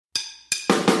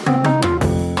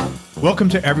Welcome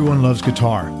to Everyone Loves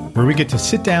Guitar, where we get to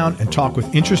sit down and talk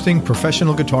with interesting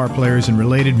professional guitar players and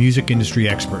related music industry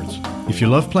experts. If you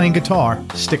love playing guitar,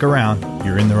 stick around.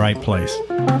 You're in the right place.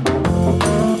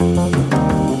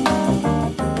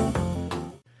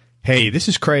 Hey, this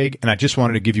is Craig, and I just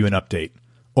wanted to give you an update.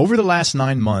 Over the last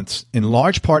 9 months, in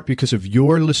large part because of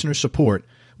your listener support,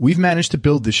 we've managed to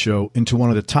build this show into one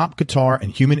of the top guitar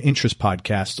and human interest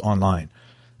podcasts online.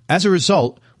 As a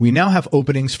result, we now have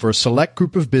openings for a select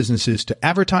group of businesses to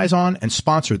advertise on and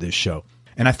sponsor this show.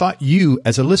 And I thought you,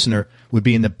 as a listener, would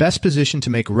be in the best position to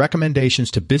make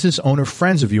recommendations to business owner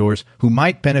friends of yours who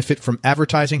might benefit from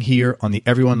advertising here on the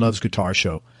Everyone Loves Guitar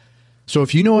show. So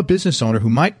if you know a business owner who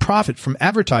might profit from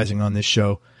advertising on this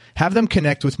show, have them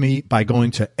connect with me by going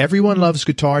to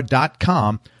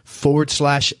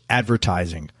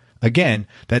everyonelovesguitar.com/advertising. Again,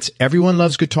 that's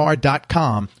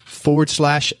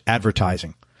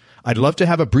everyonelovesguitar.com/advertising. I'd love to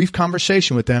have a brief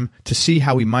conversation with them to see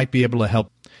how we might be able to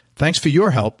help. Thanks for your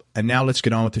help, and now let's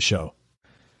get on with the show.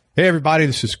 Hey, everybody,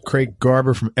 this is Craig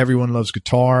Garber from Everyone Loves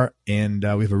Guitar, and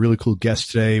we have a really cool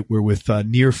guest today. We're with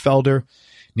Nir Felder.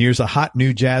 Nir's a hot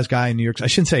new jazz guy in New York. I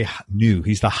shouldn't say new.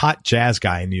 He's the hot jazz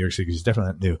guy in New York City. He's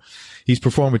definitely not new. He's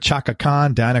performed with Chaka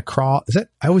Khan, Diana Krall. Is that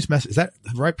the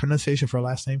right pronunciation for her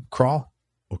last name? Krall?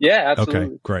 Yeah, absolutely.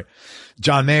 Okay, great.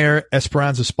 John Mayer,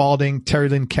 Esperanza Spalding, Terry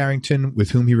Lynn Carrington,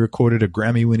 with whom he recorded a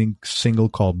Grammy-winning single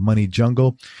called Money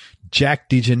Jungle, Jack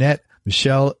DeJohnette,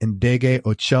 Michelle Ndege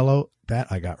Ocello, that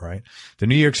I got right, the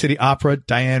New York City Opera,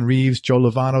 Diane Reeves, Joe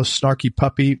Lovano, Snarky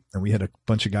Puppy, and we had a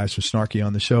bunch of guys from Snarky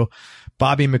on the show,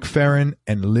 Bobby McFerrin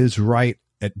and Liz Wright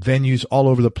at venues all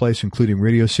over the place, including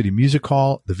Radio City Music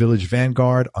Hall, the Village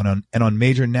Vanguard, and on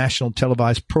major national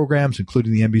televised programs,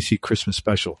 including the NBC Christmas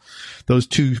Special. Those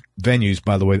two venues,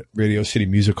 by the way, Radio City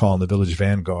Music Hall and the Village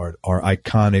Vanguard, are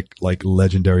iconic, like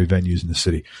legendary venues in the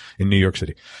city, in New York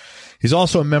City. He's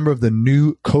also a member of the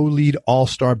new co-lead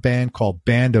all-star band called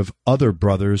Band of Other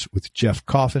Brothers with Jeff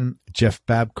Coffin, Jeff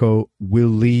Babko, Will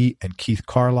Lee, and Keith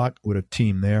Carlock. What a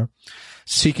team there.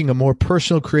 Seeking a more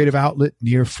personal creative outlet,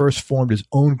 Nir first formed his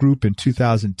own group in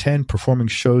 2010, performing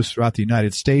shows throughout the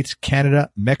United States, Canada,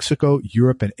 Mexico,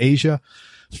 Europe, and Asia.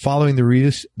 Following the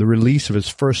release of his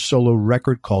first solo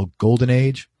record called Golden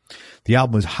Age, the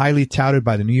album was highly touted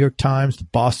by the New York Times, the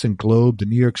Boston Globe, the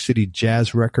New York City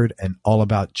Jazz Record, and All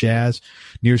About Jazz.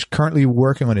 Nir's currently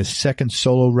working on his second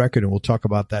solo record, and we'll talk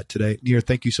about that today. Nir,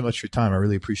 thank you so much for your time. I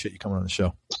really appreciate you coming on the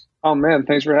show. Oh, man.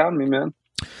 Thanks for having me, man.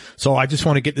 So I just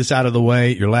want to get this out of the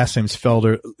way. Your last name's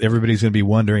Felder. Everybody's going to be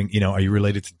wondering, are you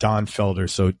related to Don Felder?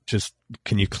 So just,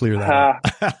 can you clear that up?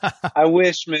 I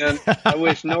wish, man. I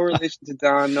wish. No relation to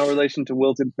Don, no relation to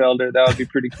Wilton Felder. That would be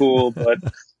pretty cool, but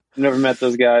never met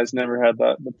those guys. Never had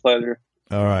the pleasure.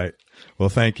 All right. Well,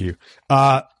 thank you.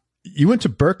 You went to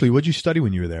Berkeley. What did you study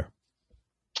when you were there?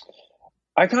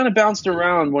 I kind of bounced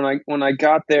around. When I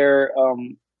got there,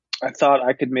 I thought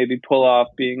I could maybe pull off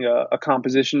being a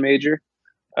composition major.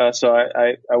 So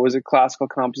I was a classical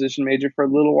composition major for a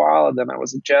little while, and then I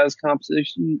was a jazz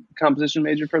composition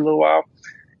major for a little while,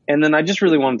 and then I just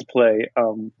really wanted to play.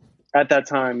 At that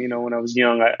time, when I was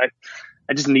young, I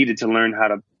just needed to learn how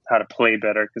to play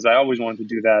better, because I always wanted to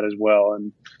do that as well,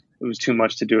 and it was too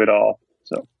much to do it all.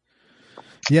 So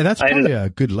yeah, that's probably a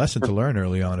good lesson to learn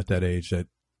early on at that age. That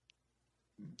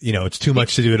it's too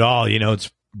much to do it all.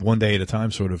 It's one day at a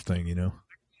time sort of thing. A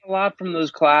lot from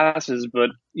those classes, but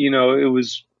it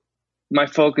was, my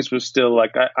focus was still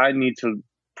like, I need to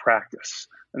practice.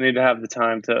 I need to have the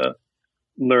time to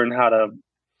learn how to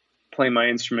play my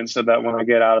instrument, so that when I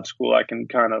get out of school, I can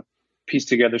kind of piece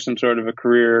together some sort of a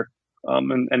career,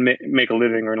 and make a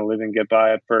living, earn a living, get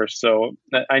by at first. So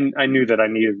I knew that I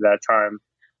needed that time.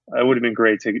 It would have been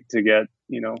great to get,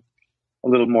 a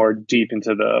little more deep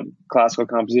into the classical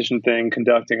composition thing,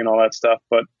 conducting and all that stuff,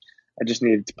 but I just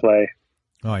needed to play.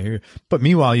 Oh, I hear you. But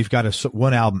meanwhile, you've got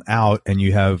one album out, and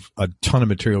you have a ton of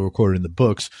material recorded in the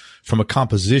books. From a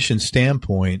composition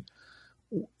standpoint,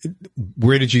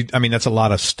 where did you? I mean, that's a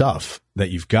lot of stuff that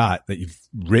you've got, that you've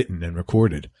written and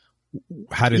recorded.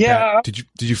 How did that? Did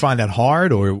you find that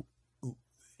hard, or?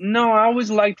 No, I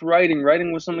always liked writing.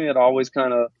 Writing was something that always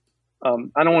kind of.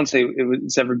 I don't want to say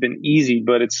it's ever been easy,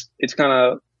 but it's kind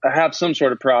of, I have some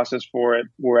sort of process for it,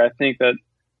 where I think that,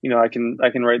 I can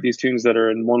write these tunes that are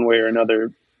in one way or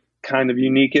another kind of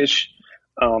unique-ish.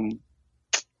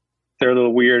 They're a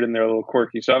little weird and they're a little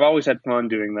quirky. So I've always had fun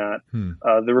doing that.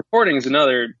 The recording is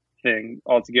another thing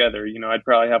altogether. I'd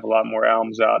probably have a lot more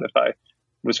albums out if I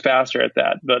was faster at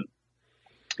that. But,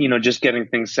 just getting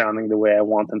things sounding the way I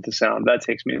want them to sound, that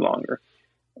takes me longer.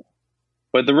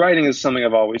 But the writing is something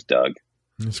I've always dug.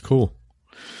 That's cool.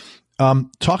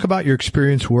 Talk about your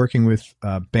experience working with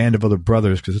a band of other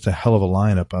brothers, because it's a hell of a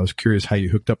lineup. I was curious how you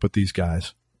hooked up with these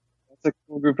guys. That's a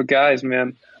cool group of guys,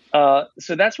 man.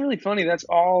 So that's really funny. That's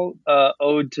all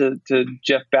owed to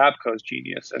Jeff Babko's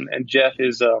genius. And Jeff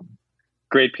is a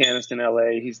great pianist in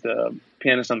LA. He's the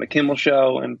pianist on the Kimmel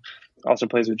Show and also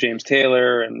plays with James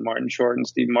Taylor and Martin Short and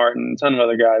Steve Martin, a ton of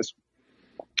other guys.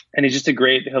 And he's just a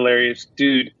great, hilarious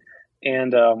dude.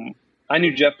 And I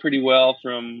knew Jeff pretty well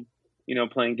from,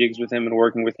 playing gigs with him and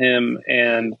working with him.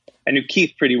 And I knew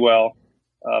Keith pretty well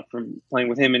from playing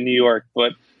with him in New York.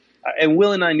 And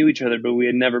Will and I knew each other, but we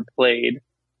had never played.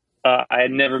 I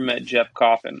had never met Jeff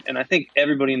Coffin. And I think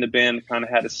everybody in the band kind of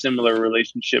had a similar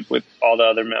relationship with all the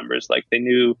other members. Like they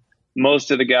knew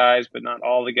most of the guys, but not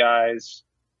all the guys,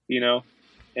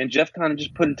 And Jeff kind of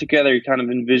just put it together. He kind of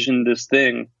envisioned this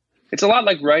thing. It's a lot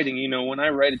like writing. When I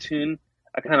write a tune,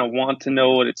 I kind of want to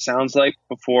know what it sounds like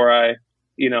before I,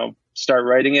 start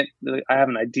writing it. I have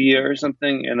an idea or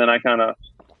something, and then I kind of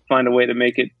find a way to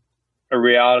make it a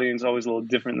reality, and it's always a little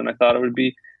different than I thought it would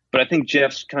be. But I think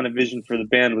Jeff's kind of vision for the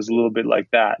band was a little bit like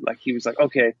that. Like he was like,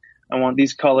 okay, I want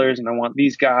these colors and I want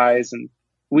these guys. And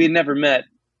we had never met,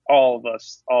 all of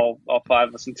us, all five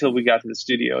of us, until we got to the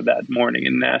studio that morning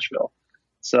in Nashville.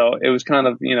 So it was kind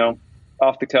of,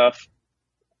 off the cuff,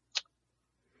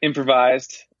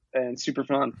 improvised, and super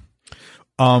fun.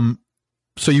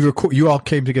 So you all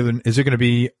came together. Is there going to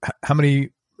be, how many,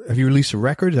 have you released a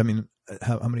record? I mean,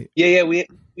 how many? Yeah.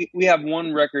 We have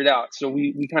one record out. So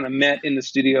we kind of met in the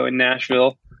studio in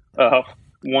Nashville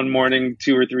one morning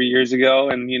 2 or 3 years ago,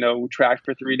 and we tracked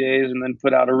for 3 days and then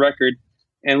put out a record.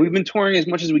 And we've been touring as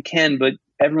much as we can, but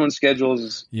everyone's schedules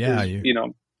is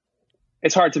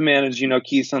it's hard to manage.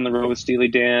 Keith's on the road with Steely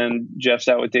Dan, Jeff's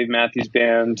out with Dave Matthews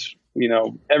Band.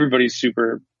 Everybody's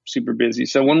super, super busy.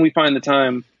 So when we find the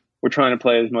time, we're trying to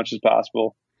play as much as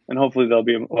possible. And hopefully there'll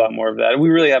be a lot more of that. We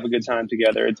really have a good time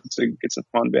together. It's a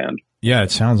fun band. Yeah, it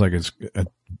sounds like it's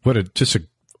just an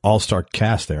all-star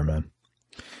cast there, man.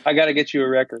 I got to get you a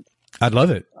record. I'd love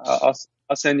it. I'll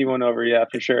send you one over. Yeah,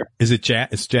 for sure. Is it jazz?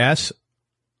 It's jazz.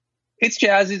 It's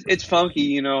jazz. It's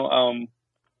funky.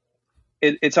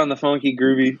 It's on the funky,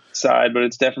 groovy side, but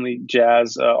it's definitely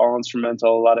jazz, all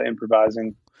instrumental, a lot of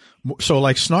improvising. So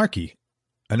like Snarky,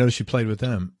 I noticed you played with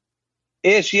them.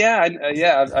 Ish, yeah,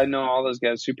 I know all those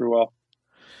guys super well.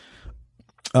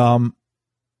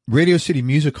 Radio City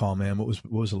Music Hall, man. What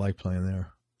was it like playing there?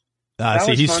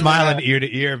 See, he's smiling ear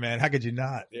to ear, man. How could you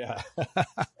not? Yeah.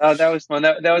 That was fun.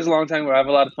 That was a long time ago. I have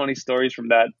a lot of funny stories from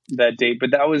that date, but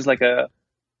that was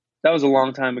a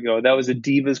long time ago. That was a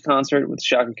Divas concert with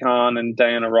Shaka Khan and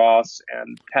Diana Ross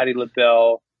and Patti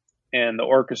LaBelle and the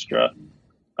orchestra.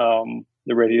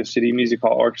 The Radio City Music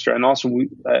Hall Orchestra. And also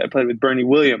I played with Bernie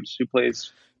Williams, who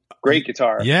plays great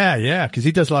guitar. Yeah. Because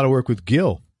he does a lot of work with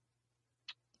Gil.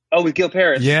 Oh, with Gil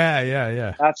Paris.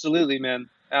 Yeah. Absolutely, man.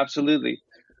 Absolutely.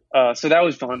 So that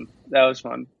was fun. That was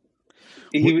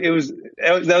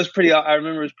pretty, I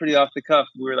remember it was pretty off the cuff.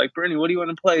 We were like, Bernie, what do you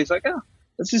want to play? He's like, oh,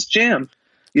 let's just jam.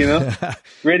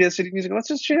 Radio City Music, let's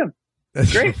just jam.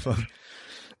 That's great. So fun.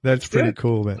 That's pretty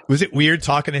cool, man. Was it weird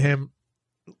talking to him?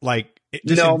 Like,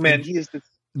 man, he is the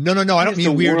no. I don't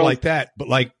mean weird like that, but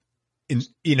like,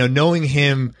 knowing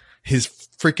him, his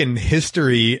freaking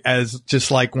history as just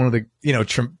like one of the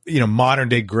modern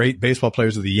day great baseball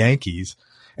players of the Yankees,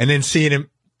 and then seeing him,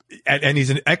 and he's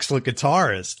an excellent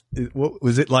guitarist. What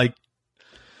was it like?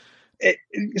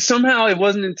 Somehow it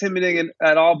wasn't intimidating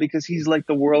at all, because he's like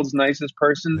the world's nicest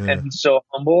person, and he's so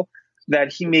humble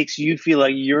that he makes you feel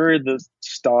like you're the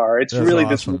star. It's That's really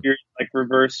awesome. This weird like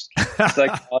reverse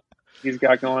psychology he's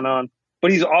got going on.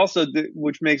 But he's also,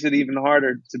 which makes it even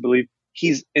harder to believe,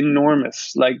 he's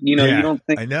enormous. Like, you don't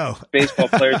think I know. baseball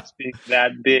players being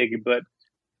that big, but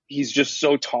he's just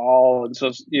so tall and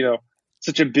so,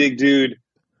 such a big dude,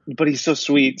 but he's so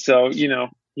sweet. So,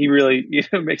 he really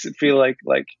makes it feel like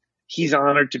he's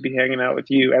honored to be hanging out with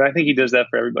you. And I think he does that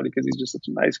for everybody because he's just such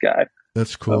a nice guy.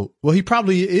 That's cool. So, well, he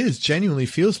probably genuinely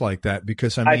feels like that,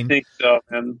 because I think so,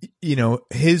 man.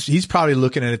 He's probably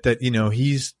looking at it that,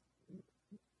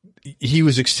 he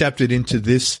was accepted into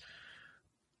this,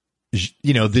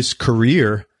 this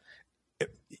career,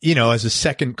 as a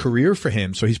second career for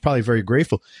him. So he's probably very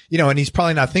grateful, and he's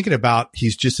probably not thinking about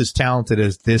he's just as talented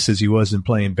as he was in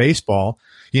playing baseball.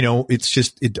 It's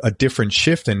just a different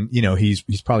shift. And,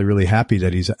 he's probably really happy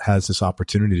that has this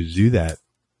opportunity to do that.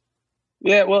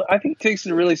 Yeah. Well, I think he takes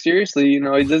it really seriously.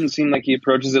 It doesn't seem like he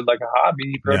approaches it like a hobby.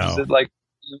 He approaches it like,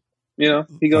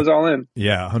 he goes all in.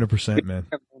 Yeah. 100%, man.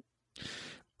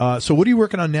 So what are you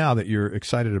working on now that you're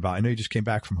excited about? I know you just came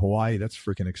back from Hawaii. That's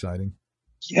freaking exciting.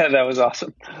 Yeah, that was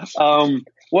awesome.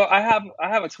 Well, I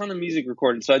have a ton of music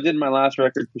recorded. So I did my last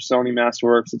record for Sony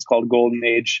Masterworks. It's called Golden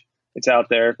Age. It's out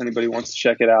there if anybody wants to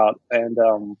check it out. And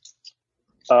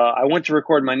I went to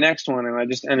record my next one, and I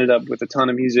just ended up with a ton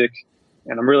of music,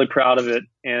 and I'm really proud of it.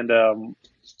 And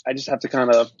I just have to kind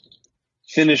of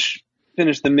finish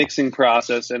the mixing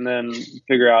process and then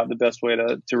figure out the best way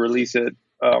to release it.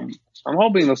 I'm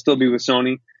hoping they'll still be with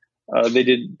Sony. They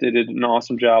did an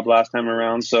awesome job last time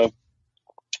around. So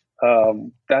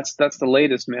that's the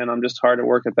latest, man. I'm just hard at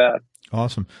work at that.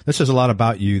 Awesome. This says a lot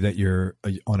about you that you're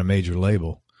on a major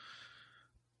label.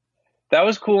 That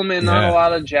was cool, man. Yeah. Not a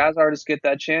lot of jazz artists get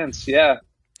that chance. Yeah.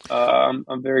 I'm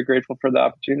very grateful for the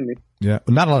opportunity. Yeah.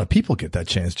 Not a lot of people get that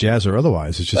chance, jazz or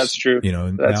otherwise. It's just, that's true.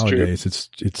 That's nowadays true.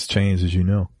 It's changed, as you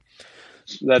know.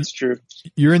 That's true.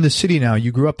 You're in the city now.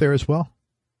 You grew up there as well?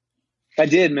 I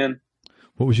did, man.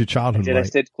 What was your childhood like? I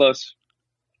stayed close.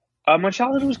 My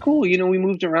childhood was cool. We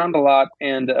moved around a lot,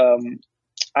 and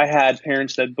I had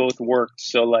parents that both worked.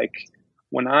 So like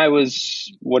when I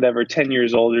was 10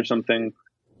 years old or something,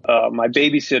 my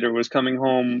babysitter was coming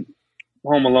home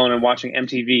alone and watching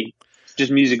MTV,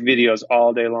 just music videos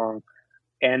all day long.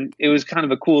 And it was kind of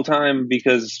a cool time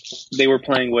because they were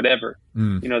playing whatever.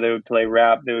 They would play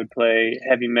rap, they would play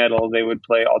heavy metal, they would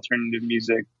play alternative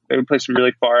music, they would play some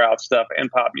really far out stuff,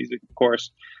 and pop music, of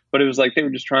course. But it was like they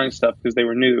were just trying stuff because they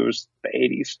were new. It was the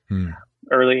 80s,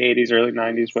 early 80s, early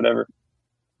 90s, whatever.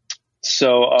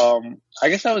 So I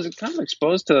guess I was kind of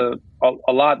exposed to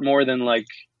a lot more than like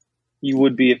you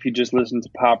would be if you just listened to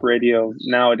pop radio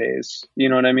nowadays. You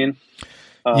know what I mean?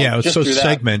 Yeah, it's so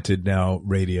segmented now,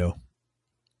 radio.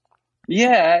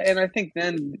 Yeah, and I think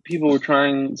then people were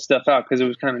trying stuff out because it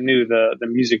was kind of new, the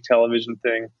music television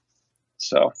thing.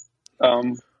 So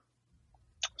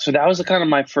so that was kind of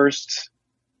my first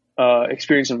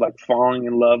experience of like falling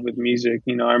in love with music.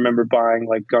 I remember buying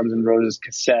like Guns N' Roses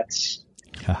cassettes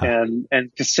and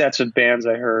cassettes of bands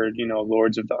I heard,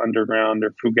 Lords of the Underground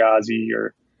or Fugazi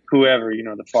or whoever,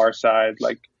 the Far Side,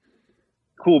 like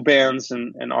cool bands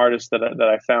and artists that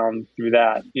I found through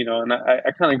that, and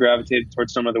I kind of gravitated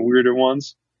towards some of the weirder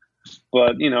ones,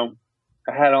 but,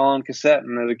 I had it all on cassette.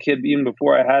 And as a kid, even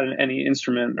before I had any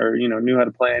instrument or, knew how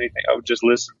to play anything, I would just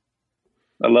listen.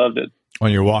 I loved it.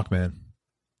 On your Walkman?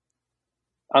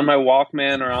 On my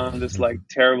Walkman or on this like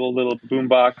terrible little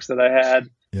boombox that I had.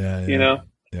 Yeah.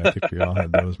 Yeah, I think we all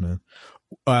had those, man.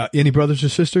 Any brothers or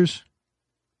sisters?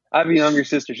 I have a younger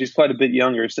sister. She's quite a bit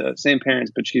younger. So same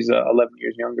parents, but she's 11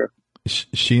 years younger. Is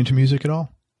she into music at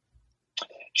all?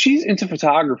 She's into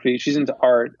photography. She's into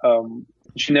art.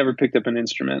 She never picked up an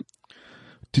instrument.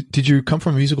 Did you come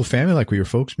from a musical family? Like, were your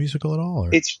folks musical at all?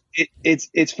 Or?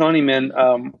 It's funny, man.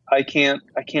 I can't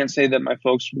say that my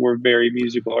folks were very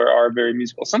musical or are very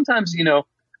musical. Sometimes,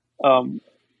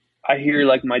 I hear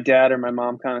like my dad or my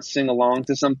mom kind of sing along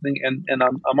to something, and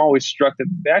I'm always struck that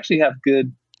they actually have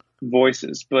good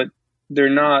voices, but they're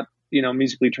not,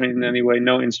 musically trained in any way,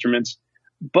 no instruments.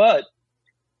 But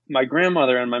my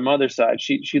grandmother on my mother's side,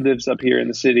 she lives up here in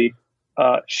the city.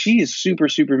 She is super,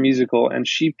 super musical, and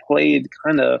she played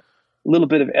kind of a little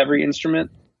bit of every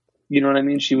instrument. You know what I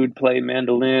mean? She would play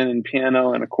mandolin and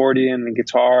piano and accordion and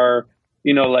guitar,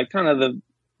 like kind of the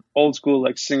old school,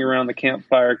 like sing around the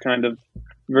campfire kind of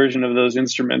version of those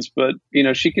instruments. But,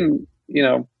 she can,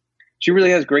 she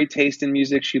really has great taste in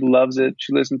music. She loves it.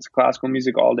 She listens to classical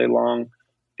music all day long.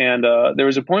 And there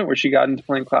was a point where she got into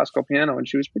playing classical piano, and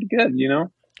she was pretty good,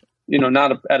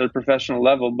 not at a professional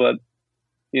level, but,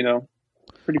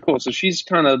 pretty cool. So she's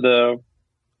kind of the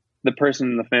person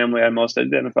in the family I most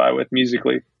identify with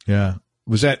musically. Yeah.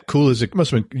 Was that cool it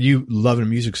must have been, you loving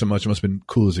music so much, it must have been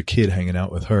cool as a kid hanging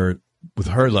out with her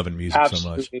loving music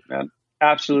Absolutely, so much. Man.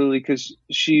 Absolutely. Because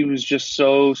she was just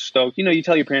so stoked. You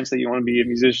tell your parents that you want to be a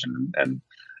musician, and,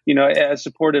 as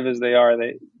supportive as they are,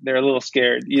 they're a little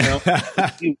scared,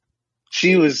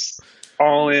 she was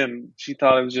all in. She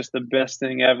thought it was just the best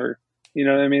thing ever. You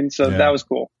know what I mean? So that was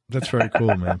cool. That's very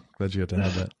cool, man. Glad you got to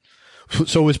have that.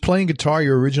 So was playing guitar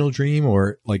your original dream,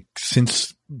 or like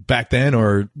since back then,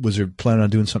 or was you planning on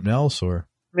doing something else? Or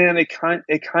man, it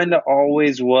kind of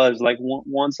always was. Like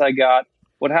once I got,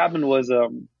 what happened was,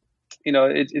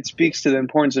 it speaks to the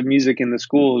importance of music in the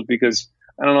schools, because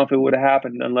I don't know if it would have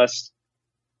happened unless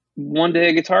one day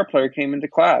a guitar player came into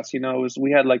class.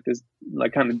 We had like this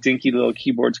like kind of dinky little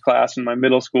keyboards class in my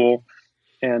middle school.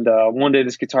 And one day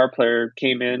this guitar player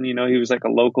came in, he was like a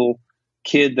local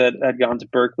kid that had gone to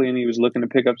Berkeley, and he was looking to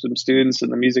pick up some students,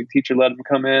 and the music teacher let him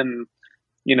come in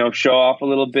and, show off a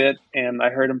little bit. And I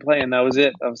heard him play, and that was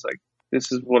it. I was like,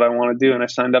 this is what I want to do. And I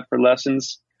signed up for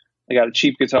lessons. I got a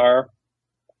cheap guitar,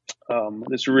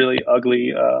 this really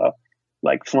ugly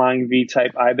like flying V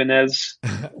type Ibanez.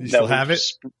 You still have it?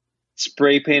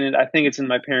 Spray painted. I think it's in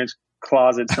my parents'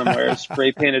 closet somewhere.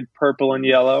 Spray painted purple and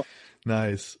yellow.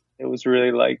 Nice. It was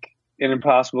really like an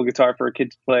impossible guitar for a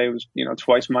kid to play. It was,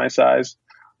 twice my size.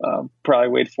 Probably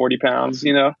weighed 40 pounds,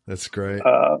 That's great.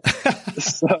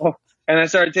 And I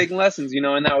started taking lessons,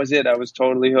 and that was it. I was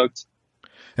totally hooked.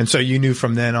 And so you knew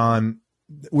from then on,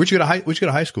 where'd you go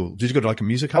to high school? Did you go to like a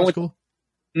music high school?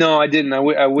 No, I didn't.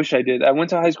 I wish I did. I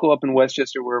went to high school up in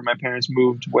Westchester where my parents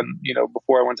moved when,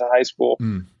 before I went to high school.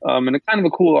 In a kind of a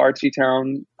cool artsy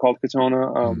town called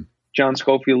Katona. John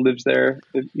Schofield lives there.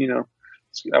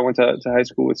 I went to high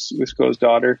school with Sco's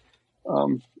daughter.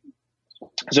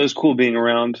 So it was cool being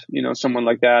around, someone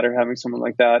like that or having someone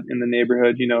like that in the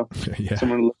neighborhood, Yeah.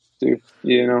 someone to listen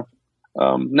to,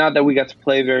 not that we got to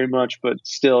play very much, but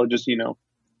still just,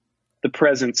 the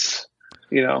presence,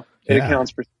 it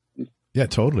accounts for. Yeah,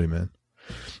 totally, man.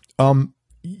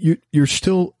 You're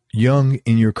still young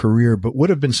in your career, but what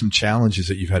have been some challenges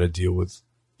that you've had to deal with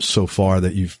so far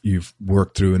that you've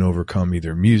worked through and overcome,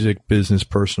 either music, business,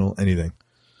 personal, anything?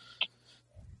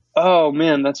 Oh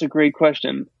man, that's a great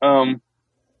question.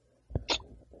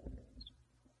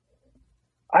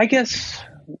 I guess,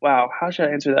 wow, how should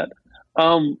I answer that?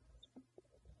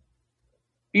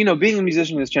 Being a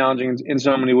musician is challenging in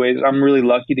so many ways. I'm really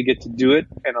lucky to get to do it,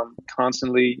 and I'm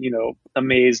constantly,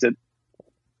 amazed at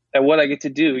what I get to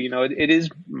do. It is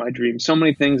my dream. So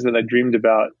many things that I dreamed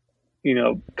about,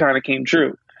 kind of came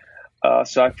true.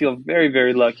 So I feel very,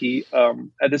 very lucky.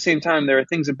 At the same time, there are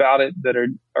things about it that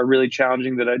are really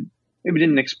challenging that I maybe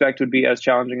didn't expect would be as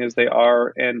challenging as they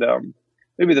are. And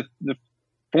maybe the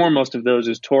foremost of those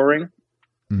is touring.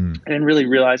 I didn't really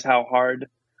realize how hard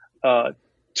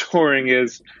touring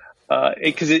is,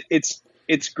 because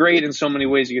it's great in so many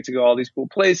ways. You get to go all these cool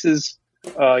places.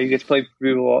 You get to play for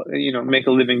people, make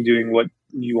a living doing what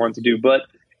you want to do. But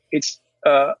it's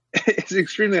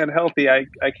extremely unhealthy. I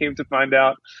came to find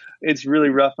out it's really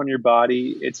rough on your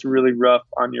body. It's really rough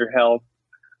on your health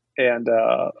and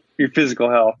your physical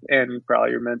health and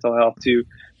probably your mental health too.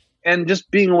 And just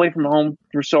being away from home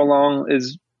for so long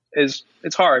is it's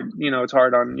hard. It's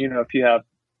hard on, if you have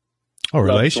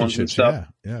relationships.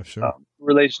 Yeah, sure.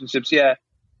 Relationships. Yeah.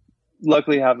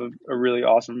 Luckily I have a really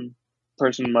awesome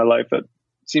person in my life that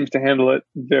seems to handle it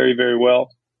very, very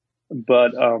well.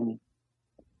 But,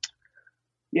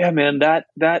 yeah, man, that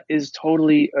is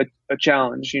totally a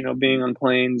challenge, being on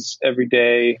planes every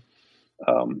day.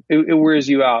 It wears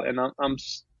you out. And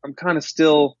I'm kind of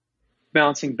still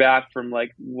bouncing back from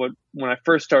like when I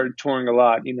first started touring a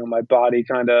lot, my body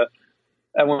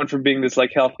I went from being this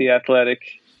like healthy, athletic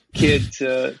kid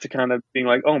to kind of being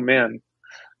like, oh man,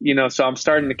 so I'm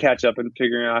starting to catch up and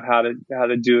figuring out how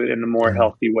to do it in a more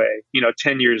healthy way,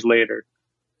 10 years later.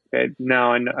 Okay.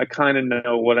 Now I kind of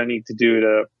know what I need to do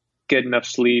to get enough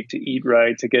sleep, to eat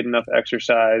right, to get enough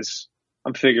exercise.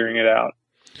 I'm figuring it out.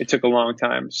 It took a long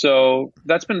time. So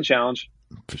that's been a challenge.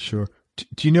 For sure.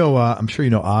 Do you know, I'm sure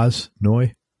you know Oz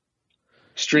Noy?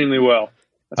 Extremely well.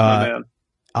 That's my man.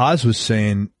 Oz was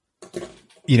saying,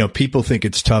 people think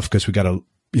it's tough because we got to,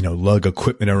 lug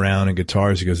equipment around and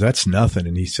guitars. He goes, that's nothing.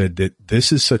 And he said that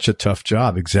this is such a tough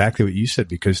job. Exactly what you said,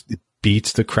 because it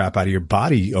beats the crap out of your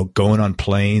body, going on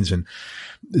planes and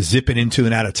zipping into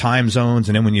and out of time zones.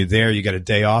 And then when you're there, you got a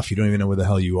day off. You don't even know where the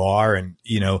hell you are. And,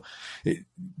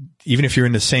 even if you're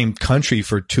in the same country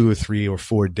for 2 or 3 or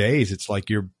 4 days, it's like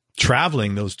you're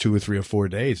traveling those 2 or 3 or 4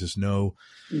 days. There's no.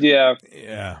 Yeah.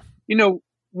 Yeah.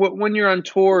 When you're on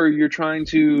tour, you're trying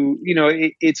to,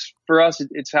 it's for us,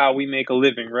 it's how we make a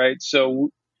living, right? So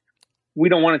we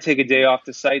don't want to take a day off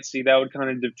to sightsee. That would kind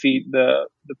of defeat the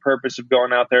purpose of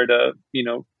going out there to,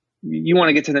 you want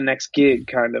to get to the next gig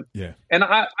kind of. Yeah. And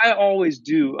I always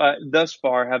do, thus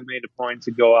far have made a point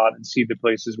to go out and see the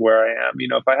places where I am.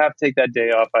 If I have to take that day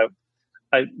off,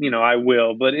 I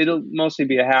will, but it'll mostly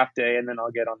be a half day and then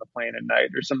I'll get on the plane at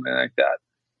night or something like that.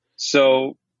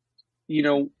 So,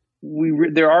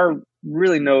 there are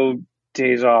really no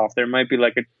days off. There might be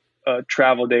like a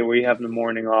travel day where you have the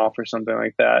morning off or something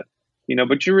like that,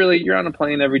 but you're on a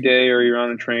plane every day, or you're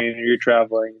on a train, or you're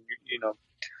traveling,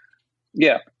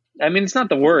 yeah. I mean, it's not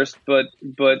the worst, but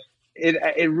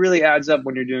it really adds up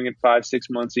when you're doing it 5-6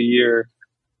 months a year,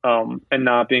 and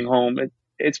not being home.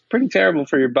 It's pretty terrible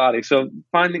for your body. So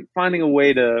finding a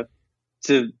way to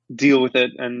deal with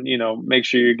it and, make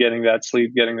sure you're getting that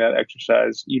sleep, getting that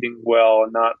exercise, eating well,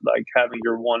 and not like having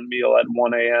your one meal at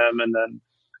 1 a.m. and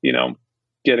then,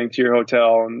 getting to your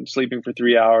hotel and sleeping for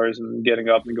 3 hours and getting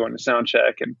up and going to sound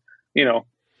check and, No,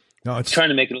 it's trying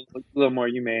to make it a little more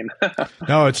humane.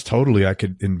 No, it's totally, I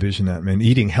could envision that, man.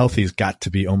 Eating healthy has got to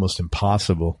be almost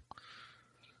impossible.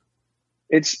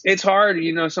 it's hard,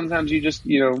 sometimes you just,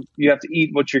 you have to eat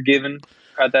what you're given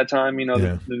at that time,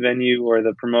 the venue or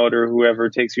the promoter, whoever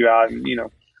takes you out, and,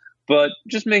 but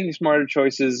just making smarter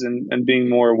choices and being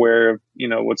more aware of,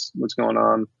 what's going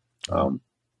on.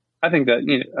 I think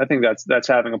that's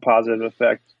having a positive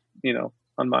effect,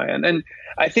 on my end. And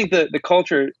I think that the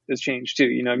culture has changed too.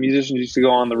 Musicians used to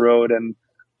go on the road and,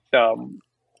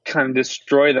 kind of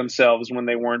destroy themselves when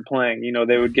they weren't playing.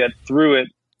 They would get through it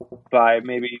by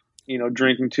maybe,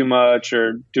 drinking too much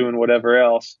or doing whatever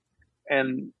else.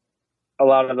 And a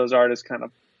lot of those artists kind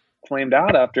of flamed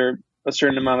out after a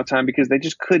certain amount of time because they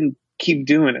just couldn't keep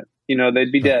doing it.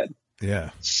 They'd be dead.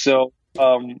 Yeah. So,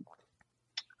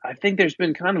 I think there's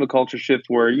been kind of a culture shift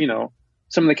where,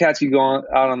 some of the cats you go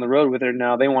out on the road with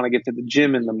now, they want to get to the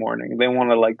gym in the morning. They want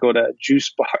to like go to a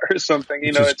juice bar or something.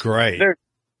 It's great.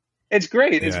 It's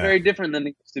great. Yeah. It's very different than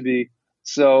it used to be.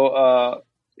 So,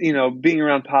 being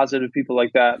around positive people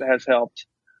like that has helped,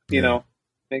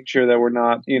 make sure that we're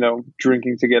not,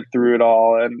 drinking to get through it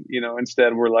all. And,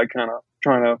 instead we're like kind of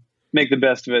trying to make the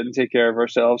best of it and take care of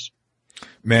ourselves.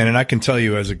 Man, and I can tell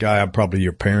you as a guy, I'm probably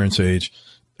your parents' age,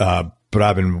 but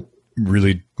I've been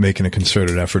really making a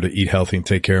concerted effort to eat healthy and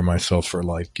take care of myself for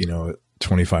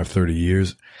 25, 30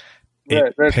 years.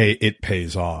 It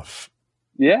pays off.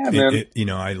 Yeah, man.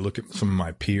 I look at some of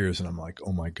my peers and I'm like,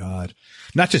 oh my God,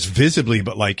 not just visibly,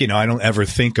 but I don't ever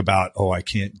think about, oh, I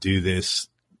can't do this,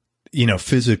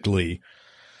 physically.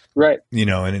 Right.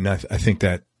 And I think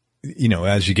that,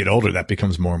 as you get older, that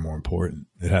becomes more and more important.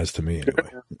 It has to me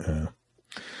anyway.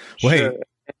 Well, Sure. Hey,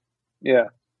 yeah.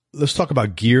 Let's talk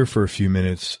about gear for a few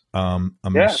minutes. I'm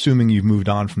assuming you've moved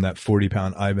on from that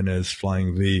 40-pound Ibanez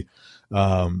Flying V.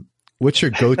 What's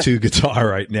your go-to guitar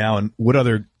right now? And what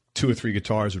other 2 or 3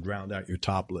 guitars would round out your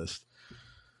top list?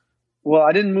 Well,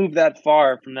 I didn't move that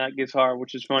far from that guitar,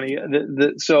 which is funny.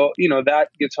 So, that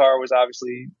guitar was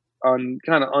obviously when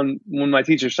my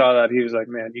teacher saw that, he was like,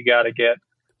 man, you got to get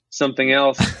something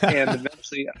else. And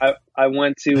eventually I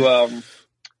went to,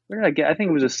 where did I get? I think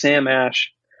it was a Sam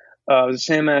Ash. It was a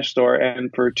Sam Ash store,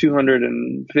 and for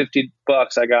 $250,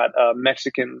 I got a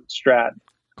Mexican Strat.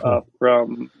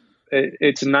 Cool.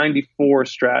 It's a '94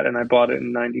 Strat, and I bought it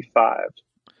in '95.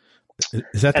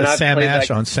 Is that the Sam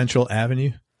Ash on Central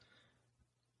Avenue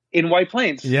in White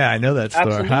Plains? Yeah, I know that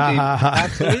store. Absolutely,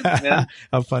 absolutely, man.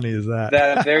 How funny is that?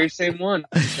 That very same one,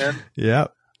 man. Yeah.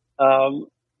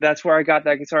 That's where I got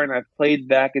that guitar, and I've played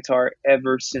that guitar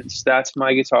ever since. That's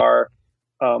my guitar.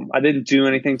 I didn't do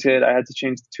anything to it. I had to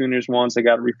change the tuners once. I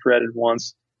got it refretted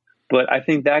once. But I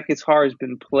think that guitar has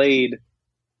been played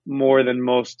more than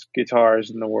most guitars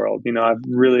in the world. I've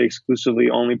really exclusively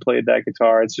only played that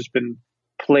guitar. It's just been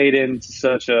played in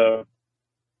to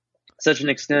such an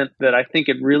extent that I think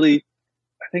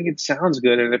it sounds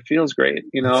good and it feels great,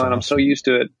 and awesome. I'm so used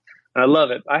to it. And I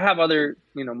love it. I have other,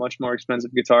 much more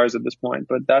expensive guitars at this point,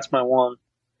 but that's my one.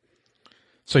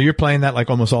 So you're playing that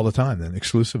almost all the time then,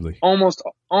 exclusively? Almost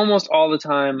all the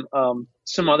time.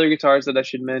 Some other guitars that I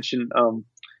should mention. Do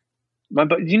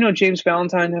you know James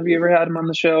Valentine? Have you ever had him on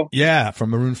the show? Yeah, from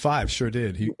Maroon 5. Sure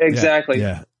did. Exactly.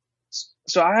 Yeah.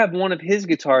 So I have one of his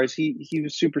guitars. He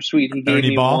was super sweet. He gave Ernie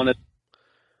me Ball?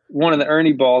 one of the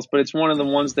Ernie balls, but it's one of the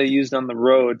ones they used on the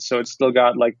road. So it's still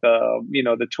got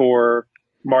the tour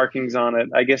markings on it.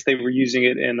 I guess they were using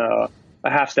it in a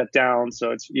half step down.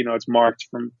 So it's, it's marked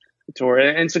from the tour,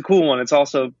 and it's a cool one. It's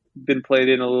also been played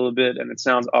in a little bit and it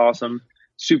sounds awesome.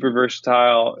 Super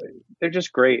versatile. They're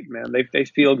just great, man. They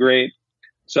feel great.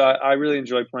 So I really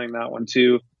enjoy playing that one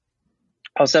too.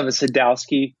 I also have a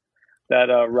Sadowski that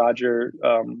Roger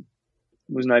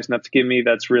was nice enough to give me.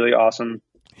 That's really awesome.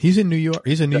 He's in New York.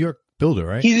 He's a New York builder,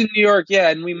 right? He's in New York, yeah,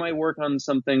 and we might work on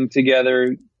something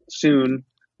together soon.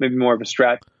 Maybe more of a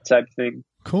Strat type thing.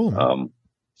 Cool.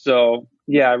 So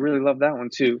yeah, I really love that one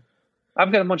too.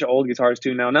 I've got a bunch of old guitars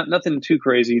too now. Nothing too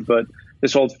crazy, but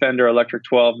this old Fender Electric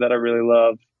 12 that I really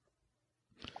love.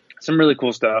 Some really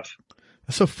cool stuff.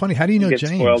 That's so funny. How do you know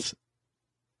James? Spoiled.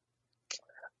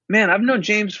 Man, I've known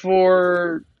James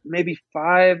for maybe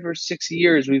 5 or 6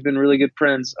 years. We've been really good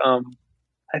friends.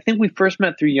 I think we first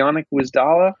met through Yannick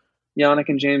Wisdala. Yannick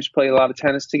and James play a lot of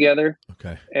tennis together.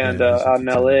 Okay. And out in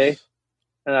LA.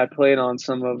 And I played on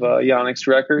some of Yannick's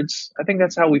records. I think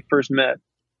that's how we first met.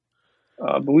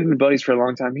 But we've been buddies for a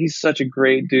long time. He's such a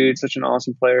great dude, such an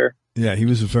awesome player. Yeah, he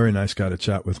was a very nice guy to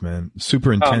chat with, man.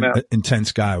 Super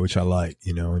intense guy, which I like,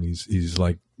 and he's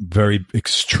like very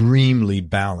extremely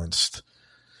balanced,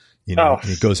 and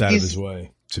he goes out of his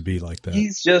way to be like that.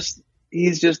 He's just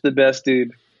the best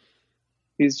dude.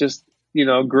 He's just,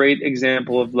 a great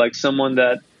example of like someone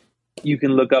that you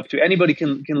can look up to. Anybody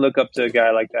can look up to a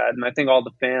guy like that. And I think all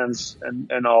the fans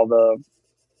and all the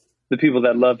the people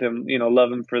that love him,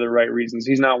 love him for the right reasons.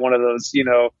 He's not one of those,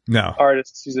 No.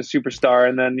 artists. He's a superstar,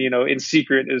 and then in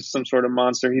secret is some sort of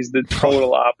monster. He's the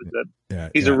total opposite. Yeah,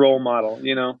 he's a role model.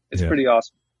 It's pretty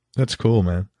awesome. That's cool,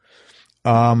 man.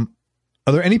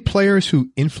 Are there any players who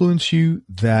influence you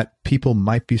that people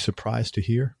might be surprised to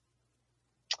hear?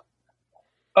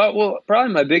 Well,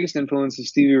 probably my biggest influence is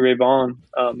Stevie Ray Vaughan.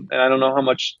 And I don't know how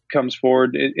much comes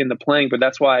forward in the playing, but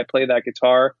that's why I play that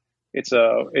guitar. It's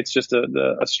just a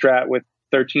Strat with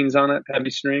 13s on it, heavy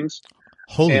strings.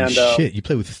 Holy shit. You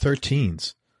play with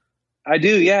 13s. I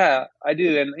do. Yeah, I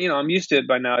do. And, I'm used to it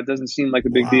by now. It doesn't seem like a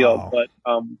big deal, but,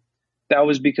 that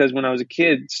was because when I was a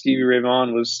kid, Stevie Ray Vaughan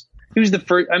he was the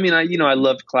first. I mean, I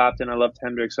loved Clapton, I loved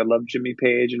Hendrix, I loved Jimmy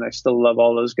Page, and I still love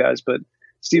all those guys. But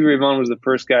Stevie Ray Vaughan was the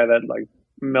first guy that like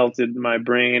melted my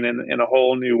brain in a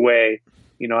whole new way.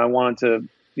 I wanted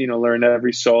to, learn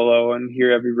every solo and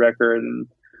hear every record, and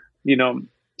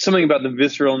something about the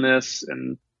visceralness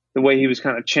and the way he was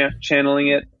kind of channeling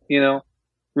it,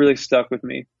 really stuck with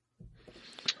me.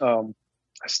 I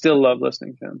still love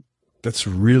listening to him. That's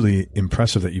really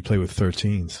impressive that you play with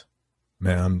 13s.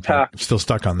 Man, I'm still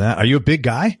stuck on that. Are you a big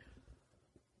guy?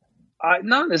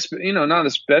 Not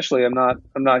especially. I'm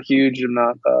not huge. I'm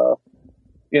not,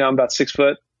 I'm about 6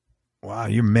 foot. Wow.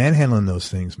 You're manhandling those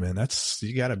things, man.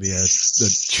 You gotta be a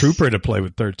trooper to play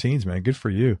with 13s, man. Good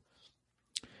for you.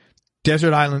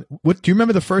 Desert Island. Do you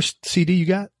remember the first CD you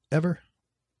got ever?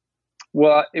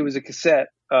 Well, it was a cassette.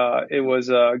 It was,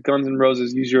 Guns N'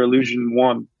 Roses Use Your Illusion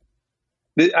 1.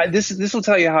 This will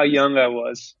tell you how young I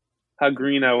was. How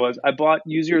green I was. I bought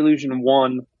Use Your Illusion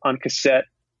 1 on cassette.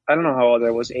 I don't know how old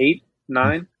I was, 8,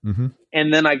 9. Mm-hmm.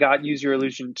 And then I got Use Your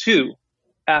Illusion 2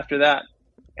 after that.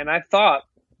 And I thought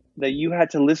that you had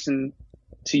to listen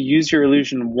to Use Your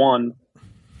Illusion 1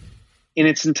 in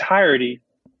its entirety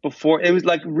before. It was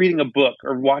like reading a book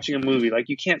or watching a movie. Like,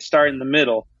 you can't start in the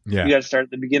middle. Yeah. You got to start at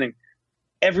the beginning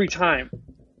every time.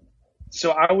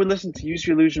 So I would listen to Use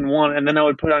Your Illusion 1, and then I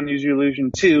would put on Use Your Illusion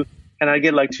 2, and I'd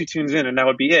get like 2 tunes in, and that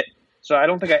would be it. So I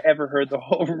don't think I ever heard the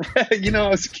whole, I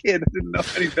was a kid. I didn't know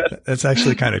any better. That's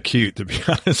actually kind of cute, to be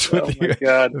honest with you. Oh, my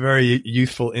God. Very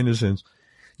youthful innocence.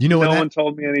 No one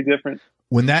told me any different.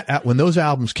 When those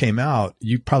albums came out,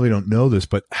 you probably don't know this,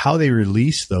 but how they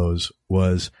released those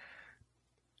was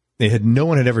no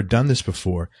one had ever done this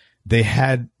before. They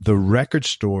had the record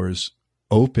stores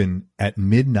open at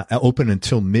midnight, open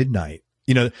until midnight.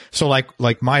 So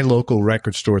like my local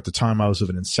record store at the time I was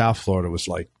living in South Florida was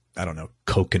like, I don't know,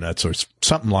 Coconuts or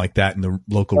something like that in the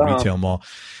local retail mall.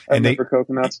 And I remember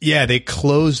Coconuts. Yeah, they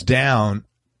closed down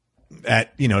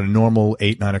at, normal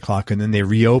 8, 9 o'clock, and then they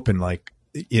reopened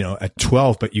at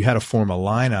 12, but you had to form a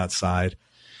line outside.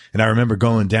 And I remember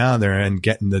going down there and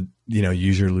getting the,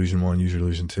 Use Your Illusion 1, Use Your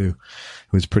Illusion 2. It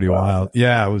was pretty wild.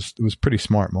 Yeah, it was pretty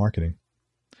smart marketing.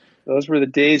 Those were the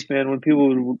days, man, when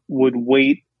people would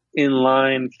wait in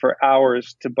line for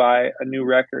hours to buy a new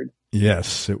record.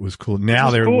 Yes, it was cool.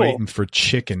 Now they're waiting for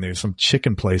chicken. There's some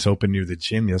chicken place open near the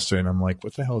gym yesterday, and I'm like,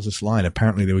 what the hell is this line?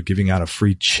 Apparently they were giving out a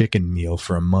free chicken meal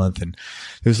for a month, and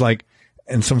it was like,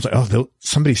 and someone's like,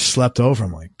 somebody slept over.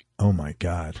 I'm like, oh my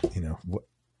God, what?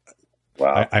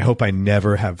 Wow. I hope I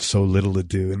never have so little to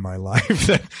do in my life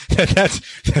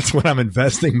that's what I'm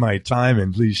investing my time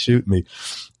in. Please shoot me.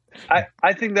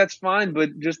 I think that's fine,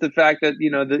 but just the fact that,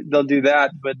 they'll do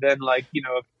that, but then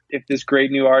if this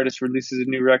great new artist releases a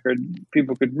new record,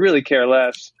 people could really care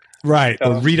less. Right.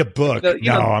 Or read a book.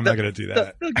 I'm not going to do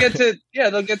that. They'll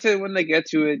get to it when they get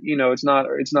to it. It's not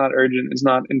urgent. It's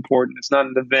not important. It's not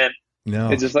an event.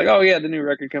 No. It's just like, oh yeah, the new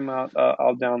record come out.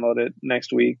 I'll download it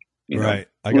next week. Right.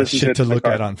 I got shit to look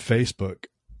at on Facebook.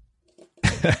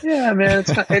 Yeah, man.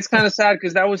 It's kind of sad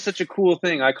because that was such a cool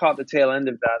thing. I caught the tail end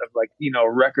of that, of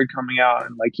a record coming out,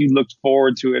 and you looked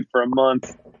forward to it for a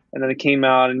month, and then it came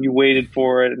out and you waited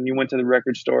for it, and you went to the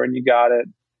record store and you got it,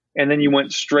 and then you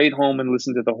went straight home and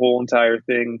listened to the whole entire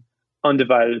thing,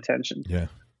 undivided attention. Yeah.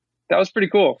 That was pretty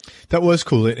cool. That was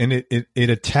cool. And it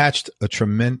attached a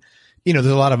tremendous, there's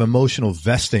a lot of emotional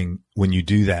vesting when you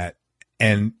do that.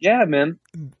 And yeah, man,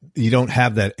 you don't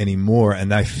have that anymore.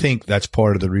 And I think that's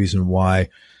part of the reason why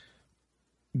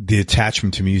the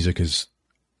attachment to music is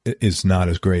not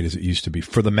as great as it used to be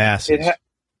for the masses.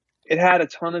 It had a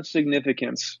ton of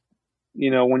significance,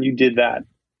 when you did that.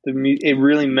 It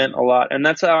really meant a lot. And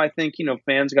that's how I think,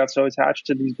 fans got so attached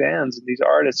to these bands and these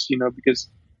artists,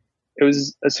 because it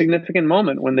was a significant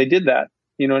moment when they did that.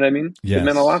 You know what I mean? Yes. It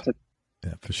meant a lot to them.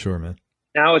 Yeah, for sure, man.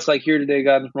 Now it's like here today,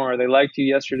 gone tomorrow. They liked you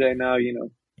yesterday. Now,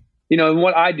 and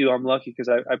what I do, I'm lucky because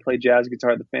I play jazz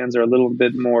guitar. The fans are a little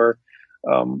bit more,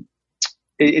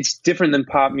 it's different than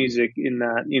pop music in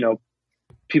that,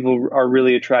 people are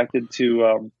really attracted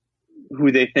to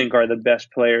who they think are the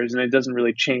best players, and it doesn't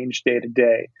really change day to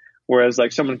day. Whereas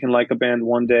like someone can like a band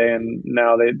one day and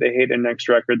now they hate their next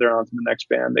record, they're on to the next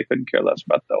band. They couldn't care less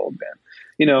about the old band.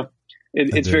 You know,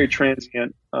 it's very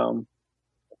transient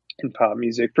in pop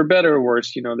music, for better or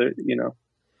worse. You know,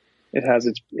 it has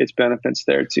its benefits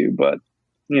there too. But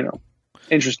you know,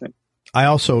 interesting. I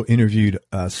also interviewed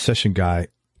a session guy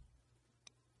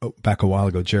back a while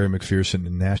ago, Jerry McPherson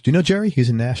in Nashville. Do you know Jerry? He's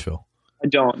in Nashville. I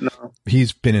don't know.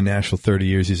 He's been in Nashville 30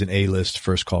 years. He's an A-list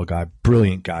first call guy,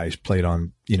 brilliant guy. He's played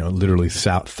on, you know, literally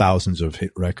thousands of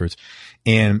hit records.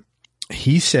 And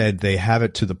he said they have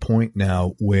it to the point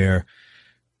now where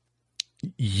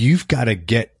you've got to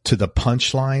get to the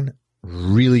punchline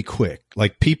really quick.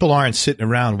 Like people aren't sitting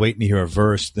around waiting to hear a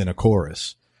verse, then a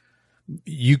chorus.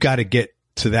 You got to get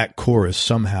to that chorus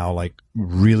somehow, like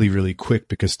really, really quick,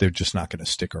 because they're just not going to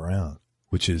stick around,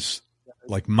 which is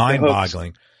like mind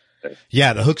boggling.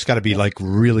 Yeah, the hook's got to be like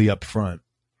really up front.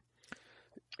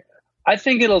 I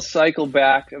think it'll cycle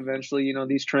back eventually. You know,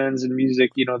 these trends in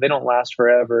music, you know, they don't last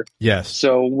forever. Yes.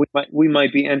 So we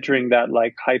might be entering that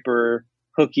like hyper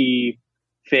hooky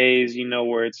phase, you know,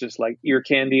 where it's just like ear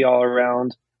candy all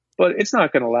around. But it's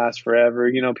not going to last forever.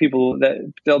 You know,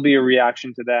 there'll be a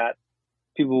reaction to that.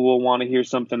 People will want to hear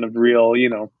something of real, you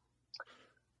know,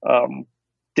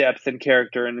 depth and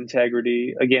character and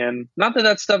integrity again. Not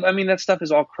that stuff, I mean, that stuff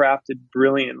is all crafted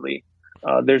brilliantly.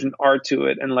 There's an art to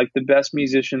it, and like the best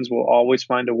musicians will always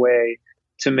find a way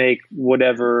to make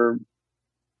whatever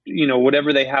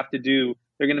they have to do.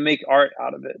 They're going to make art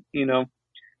out of it. You know,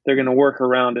 they're going to work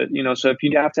around it. You know, so if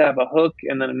you have to have a hook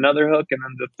and then another hook and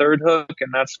then the third hook,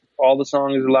 and that's all the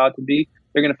song is allowed to be,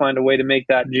 they're going to find a way to make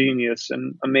that genius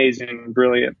and amazing and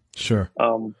brilliant. Sure.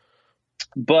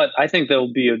 But I think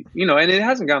there'll be and it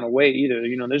hasn't gone away either.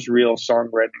 You know, there's real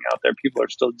songwriting out there. People are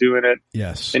still doing it.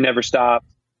 Yes. They never stop.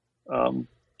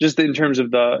 Just in terms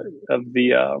of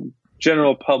the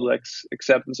general public's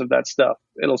acceptance of that stuff,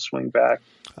 it'll swing back.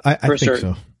 I think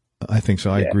so. I think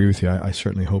so. I agree with you. I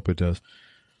certainly hope it does.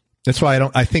 That's why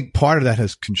I think part of that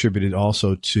has contributed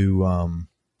also to,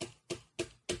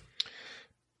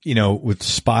 with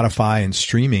Spotify and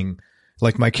streaming.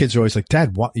 Like my kids are always like,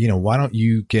 Dad, why don't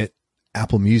you get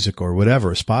Apple Music or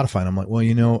whatever, or Spotify? And I'm like, well,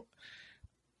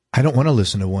 I don't want to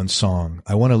listen to one song.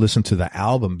 I want to listen to the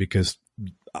album, because,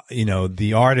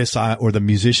 the artists or the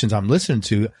musicians I'm listening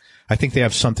to, I think they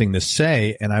have something to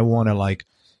say, and I want to like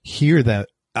hear that.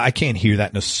 I can't hear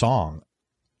that in a song.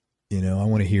 I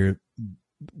want to hear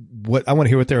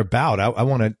what they're about. I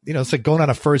want to, it's like going on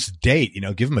a first date,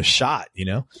 give them a shot,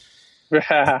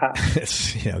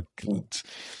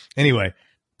 Anyway,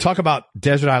 talk about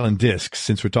Desert Island Discs,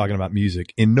 since we're talking about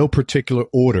music, in no particular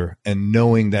order, and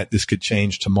knowing that this could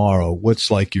change tomorrow.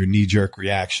 What's like your knee-jerk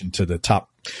reaction to the top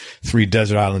 3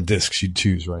 Desert Island Discs you'd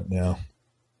choose right now?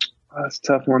 That's a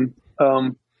tough one.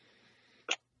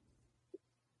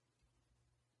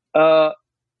 I'll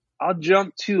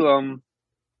jump to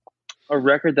a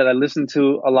record that I listened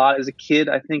to a lot as a kid.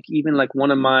 I think even like I'm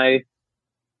trying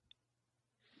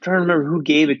to remember who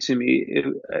gave it to me.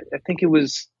 I think it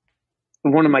was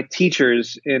one of my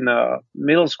teachers in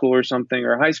middle school or something,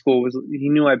 or high school. He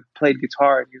knew I played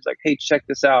guitar, and he was like, "Hey, check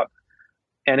this out."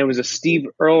 And it was a Steve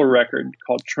Earle record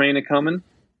called "Train A Comin'."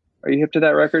 Are you hip to that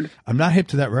record? I'm not hip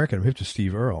to that record. I'm hip to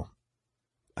Steve Earle.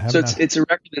 So it's a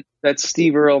record that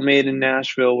Steve Earle made in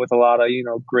Nashville with a lot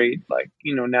of great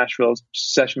Nashville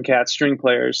session cat string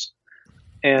players.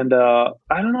 And I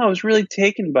don't know, I was really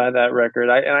taken by that record.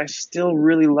 I still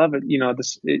really love it.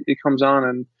 It comes on,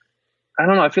 and I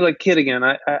don't know, I feel like kid again.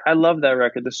 I love that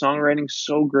record. The songwriting's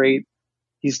so great.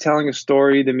 He's telling a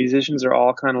story. The musicians are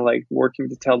all kind of like working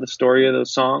to tell the story of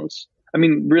those songs. I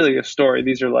mean, really a story.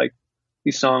 These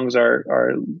songs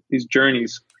are these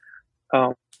journeys.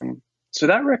 So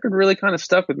that record really kind of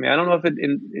stuck with me. I don't know if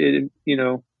it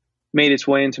made its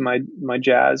way into my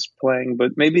jazz playing,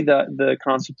 but maybe the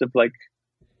concept of like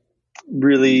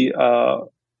really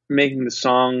making the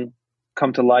song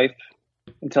come to life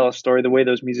and tell a story the way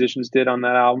those musicians did on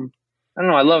that album. I don't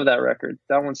know. I love that record.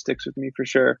 That one sticks with me for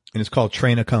sure. And it's called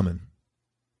Train A Comin'.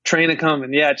 Train A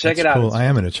Comin'. Yeah, check it out. Cool. I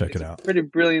am going to check it out. A pretty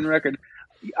brilliant record.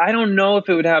 I don't know if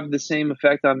it would have the same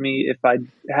effect on me if I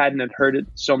hadn't had heard it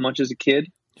so much as a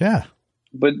kid. Yeah.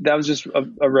 But that was just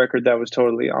a record that was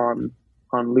totally on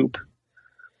loop.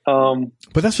 But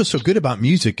that's what's so good about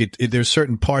music. There's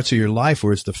certain parts of your life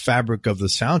where it's the fabric of the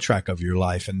soundtrack of your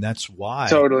life. And that's why.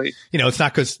 Totally. It's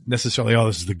not because necessarily,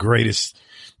 this is the greatest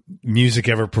music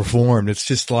ever performed. It's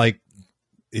just like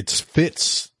it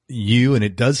fits you and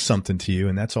it does something to you.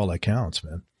 And that's all that counts,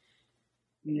 man.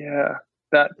 Yeah,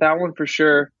 that one for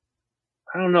sure.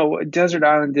 I don't know, Desert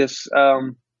Island Discs.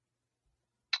 Probably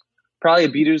a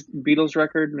Beatles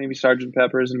record, maybe Sgt.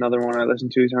 Pepper's, another one I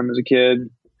listened to as a kid.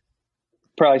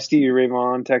 Probably Stevie Ray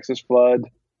Vaughan, Texas Flood.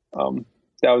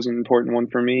 That was an important one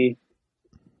for me.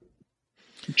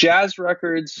 Jazz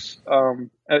records.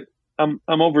 I'm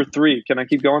over 3. Can I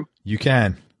keep going? You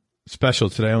can. Special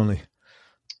today only.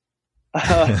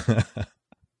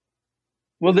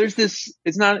 Well, there's this.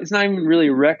 It's not even really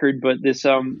a record, but this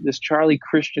Charlie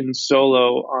Christian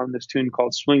solo on this tune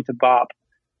called "Swing to Bop,"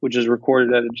 which is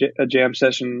recorded at a jam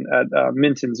session at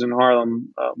Minton's in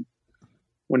Harlem.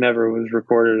 Whenever it was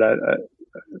recorded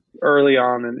early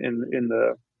on in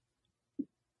the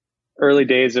early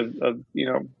days of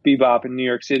bebop in New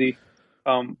York City.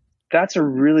 That's a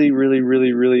really, really,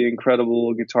 really, really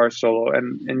incredible guitar solo,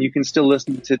 and you can still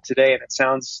listen to it today, and it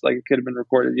sounds like it could have been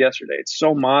recorded yesterday. It's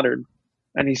so modern,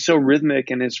 and he's so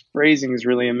rhythmic, and his phrasing is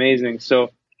really amazing.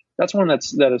 So that's one that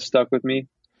has stuck with me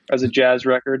as a jazz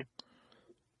record.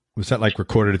 Was that like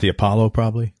recorded at the Apollo,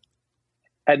 probably?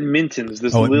 At Minton's,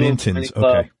 this little tiny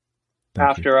club, okay.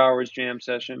 after hours jam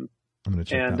session. I'm gonna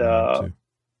check that one out too.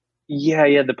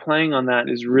 Yeah, the playing on that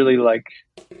is really like.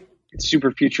 It's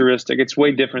super futuristic. It's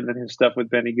way different than his stuff with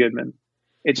Benny Goodman.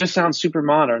 It just sounds super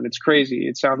modern. It's crazy.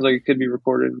 It sounds like it could be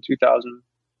recorded in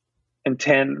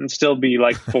 2010 and still be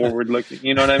like forward looking.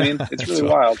 You know what I mean? It's really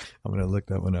wild. I'm going to look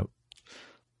that one up.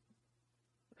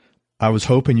 I was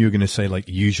hoping you were going to say like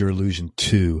Use Your Illusion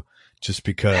 2, just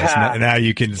because now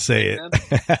you can say it.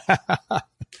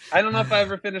 I don't know if I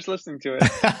ever finished listening to it.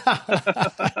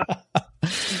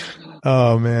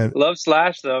 Oh man. Love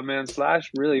Slash though, man.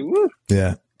 Slash really, woo.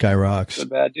 Yeah. Guy rocks. He's a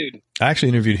bad dude. I actually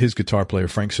interviewed his guitar player,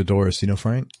 Frank Sidoris. You know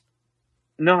Frank?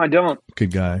 No, I don't.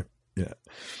 Good guy. Yeah.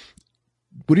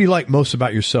 What do you like most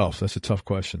about yourself? That's a tough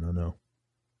question, I know.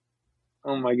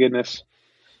 Oh my goodness.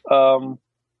 Well,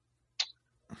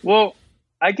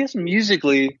 I guess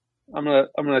musically, I'm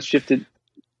gonna shift it,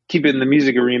 keep it in the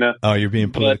music arena. Oh, you're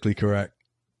being politically correct.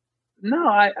 No,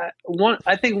 I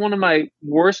think one of my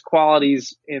worst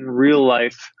qualities in real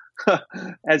life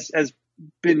has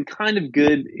been kind of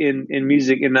good in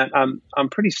music, in that I'm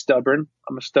pretty stubborn.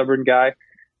 I'm a stubborn guy,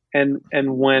 and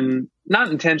when, not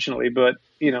intentionally, but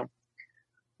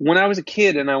when I was a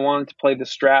kid and I wanted to play the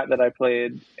Strat that I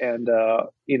played, and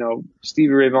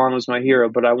Stevie Ray Vaughan was my hero,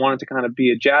 but I wanted to kind of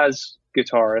be a jazz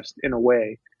guitarist in a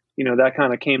way. That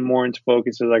kind of came more into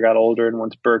focus as I got older and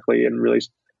went to Berkeley and really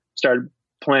started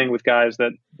playing with guys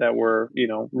that were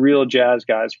real jazz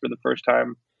guys for the first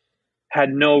time.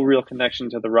 Had no real connection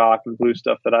to the rock and blues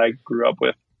stuff that I grew up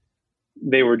with.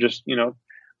 They were just,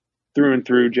 through and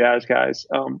through jazz guys.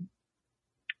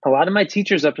 A lot of my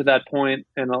teachers up to that point,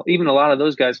 and even a lot of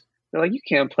those guys, they're like, you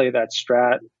can't play that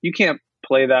Strat. You can't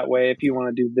play that way if you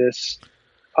want to do this.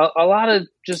 A lot of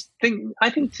I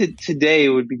think today it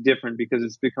would be different because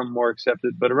it's become more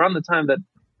accepted. But around the time that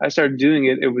I started doing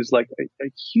it, it was like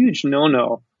a huge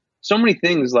no-no. So many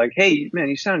things like, hey, man,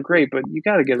 you sound great, but you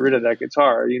got to get rid of that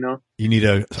guitar, You need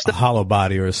a hollow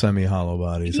body or a semi-hollow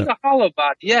body. You need a hollow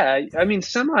body, yeah. I mean,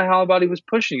 semi-hollow body was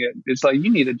pushing it. It's like,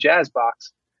 you need a jazz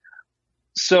box.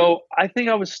 So I think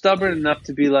I was stubborn enough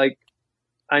to be like,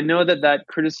 I know that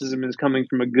criticism is coming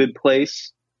from a good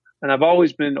place. And I've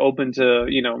always been open to,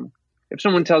 if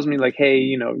someone tells me like, hey,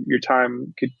 your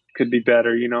time could be better,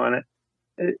 and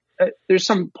there's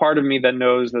some part of me that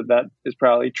knows that is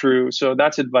probably true. So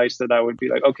that's advice that I would be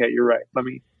like, okay, you're right. Let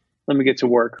me get to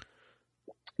work.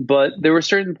 But there were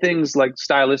certain things, like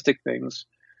stylistic things,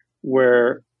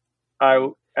 where I,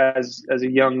 as a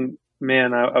young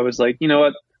man, I was like, you know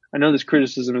what? I know this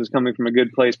criticism is coming from a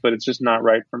good place, but it's just not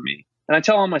right for me. And I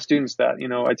tell all my students that,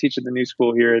 I teach at the new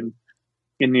school here in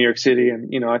New York City.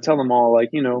 And, I tell them all, like,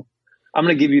 I'm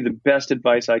going to give you the best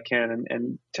advice I can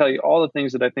and tell you all the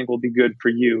things that I think will be good for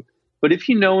you. But if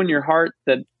you know in your heart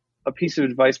that a piece of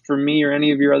advice from me or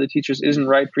any of your other teachers isn't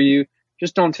right for you,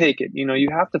 just don't take it. You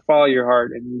have to follow your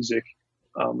heart in music.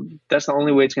 That's the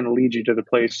only way it's going to lead you to the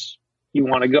place you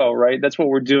want to go, right? That's what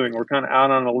we're doing. We're kind of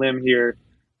out on a limb here,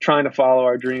 trying to follow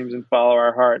our dreams and follow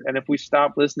our heart. And if we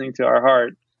stop listening to our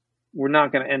heart, we're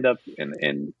not going to end up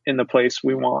in the place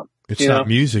we want. It's not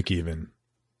music even.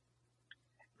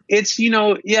 It's,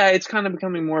 it's kind of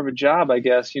becoming more of a job, I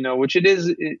guess, which it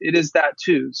is that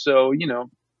too. So,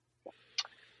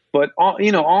 but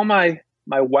all my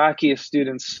wackiest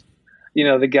students,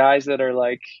 the guys that are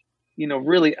like,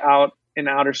 really out in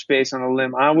outer space on a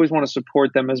limb, I always want to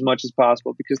support them as much as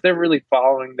possible because they're really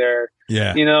following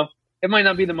it might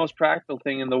not be the most practical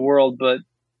thing in the world, but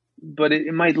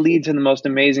it might lead to the most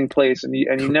amazing place. And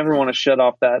you never want to shut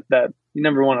off that you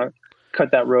never want to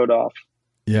cut that road off.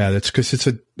 Yeah, that's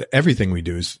because everything we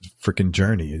do is a freaking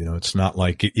journey. You know, it's not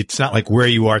like where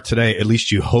you are today. At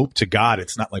least you hope to God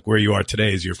it's not like where you are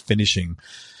today as you're finishing.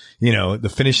 You know, the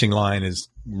finishing line is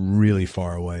really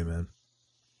far away, man.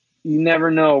 You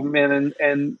never know, man.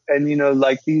 And you know,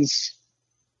 like these,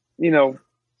 you know,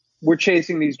 we're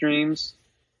chasing these dreams,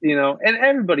 you know, and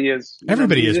everybody is.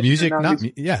 Everybody is. Music,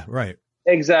 yeah, right.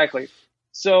 Exactly.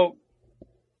 So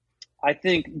I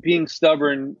think being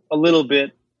stubborn a little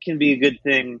bit can be a good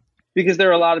thing, because there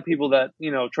are a lot of people that,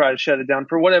 you know, try to shut it down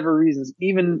for whatever reasons,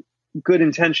 even good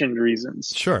intentioned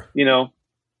reasons. Sure. You know,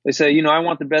 they say, you know, I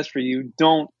want the best for you.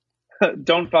 Don't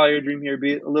follow your dream here.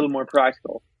 Be a little more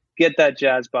practical. Get that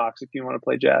jazz box if you want to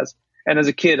play jazz. And as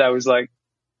a kid, I was like,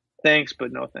 thanks,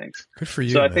 but no thanks. Good for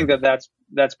you. So man. I think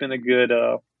that's been a good,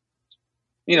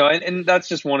 you know, and that's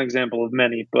just one example of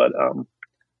many, but,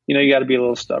 you know, you got to be a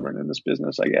little stubborn in this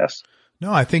business, I guess.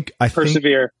 No, I think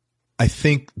persevere. I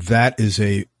think that is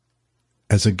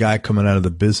as a guy coming out of the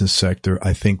business sector,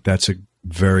 I think that's a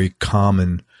very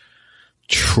common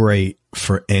trait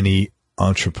for any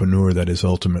entrepreneur that is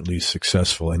ultimately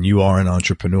successful. And you are an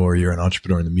entrepreneur. You're an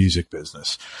entrepreneur in the music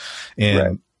business.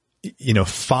 And, you know,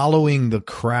 following the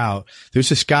crowd, there's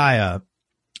this guy,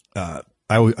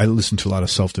 I listened to a lot of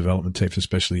self-development tapes,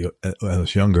 especially when I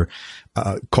was younger,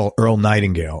 called Earl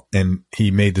Nightingale. And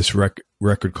he made this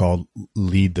record called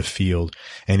Lead the Field.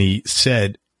 And he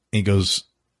said, he goes,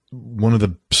 one of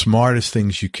the smartest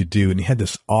things you could do. And he had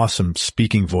this awesome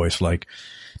speaking voice, like,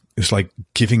 it's like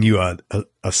giving you a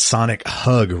sonic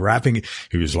hug, rapping.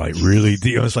 He was like, really?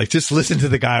 I was like, just listen to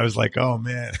the guy. I was like, oh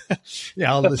man.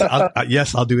 Yeah, I'll listen.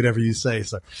 Yes, I'll do whatever you say.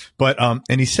 So, but,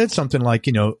 and he said something like,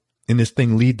 you know, in this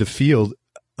thing, Lead the Field,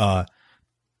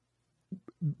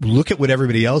 look at what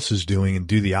everybody else is doing and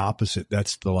do the opposite.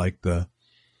 That's the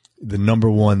number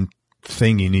one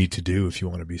thing you need to do if you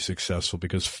want to be successful,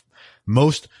 because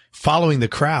most following the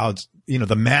crowds, you know,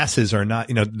 the masses are not,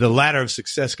 you know, the ladder of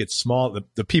success gets small.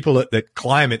 The people that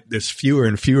climb it, there's fewer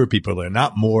and fewer people there,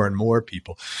 not more and more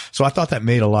people. So I thought that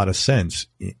made a lot of sense,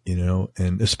 you know,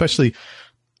 and especially,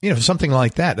 you know, something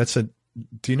like that,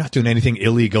 you're not doing anything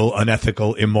illegal,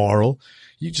 unethical, immoral.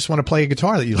 You just want to play a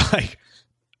guitar that you like.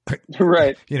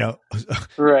 Right. You know,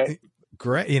 right.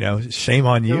 Great. You know, shame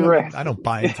on you. Right. I don't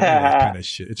buy into that kind of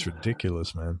shit. It's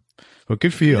ridiculous, man. But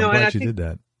good for you. I'm glad you did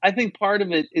that. I think part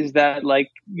of it is that, like,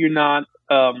 you're not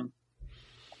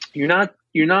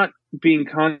being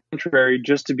contrary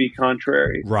just to be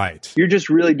contrary. Right. You're just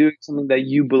really doing something that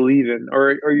you believe in,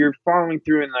 or you're following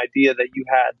through an idea that you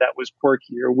had that was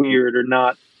quirky or weird or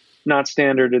not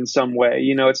standard in some way.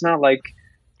 You know, it's not like,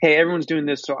 hey, everyone's doing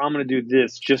this, so I'm going to do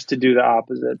this just to do the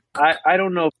opposite. I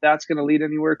don't know if that's going to lead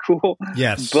anywhere cool.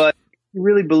 Yes. But if you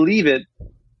really believe it,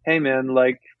 hey man,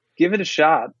 like, give it a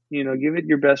shot, you know, give it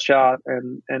your best shot.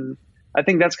 And I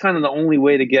think that's kind of the only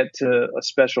way to get to a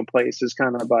special place, is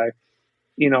kind of by,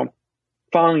 you know,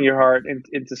 following your heart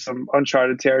into some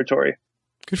uncharted territory.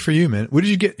 Good for you, man. What did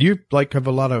you get? You like have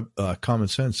a lot of common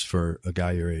sense for a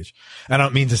guy your age. I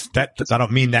don't mean I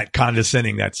don't mean that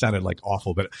condescending. That sounded like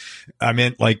awful, but I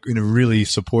meant like in a really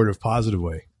supportive, positive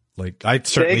way. Like I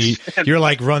certainly, you're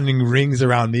like running rings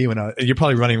around me you're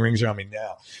probably running rings around me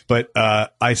now, but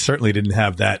I certainly didn't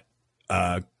have that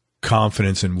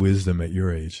confidence and wisdom at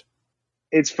your age.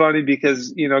 It's funny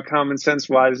because, you know, common sense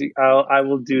wise, I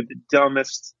will do the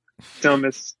dumbest,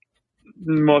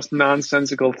 most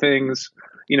nonsensical things.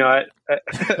 You know,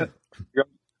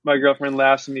 my girlfriend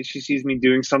laughs at me. She sees me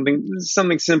doing something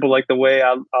simple, like the way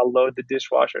I'll load the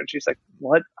dishwasher. And she's like,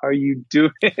 what are you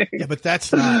doing? Yeah, but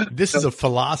that's not, this is a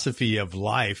philosophy of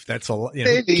life. That's a, you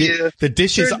know, the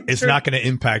dishes is not going to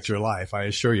impact your life. I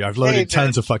assure you. I've loaded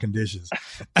tons of fucking dishes.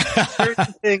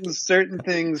 certain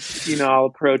things, you know, I'll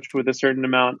approach with a certain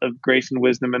amount of grace and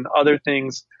wisdom, and other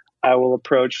things I will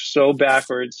approach so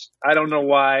backwards. I don't know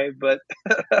why, but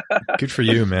good for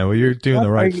you, man. Well, you're doing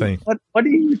the right thing. What are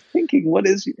you thinking? What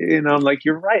is, you know, I'm like,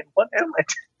 you're right. What am I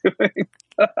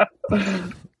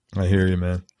doing? I hear you,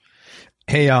 man.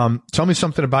 Hey, tell me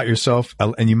something about yourself,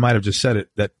 and you might have just said it,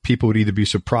 that people would either be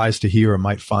surprised to hear or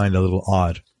might find a little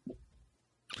odd.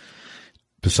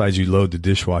 Besides you load the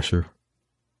dishwasher.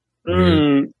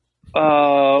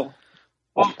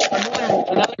 Well,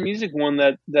 another music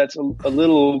one that's a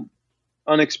little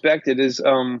unexpected is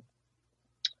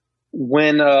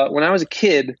when I was a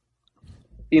kid,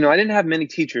 you know, I didn't have many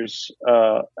teachers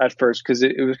at first, because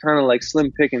it was kind of like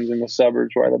slim pickings in the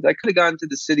suburbs where I lived. I could have gone to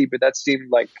the city, but that seemed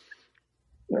like,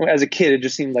 as a kid, it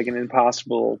just seemed like an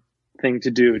impossible thing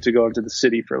to do, to go into the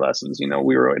city for lessons. You know,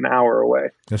 we were an hour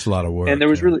away. That's a lot of work. And there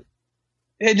was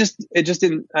it just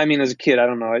didn't. I mean, as a kid, I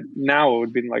don't know. Now it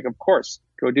would be like, of course,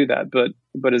 go do that.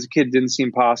 But as a kid, it didn't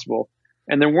seem possible.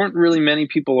 And there weren't really many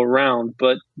people around.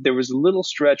 But there was a little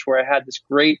stretch where I had this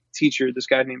great teacher, this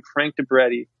guy named Frank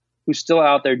DeBretti, who's still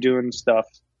out there doing stuff.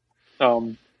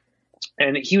 And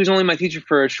he was only my teacher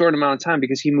for a short amount of time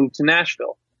because he moved to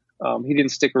Nashville. He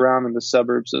didn't stick around in the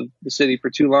suburbs of the city for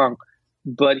too long.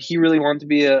 But he really wanted to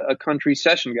be a country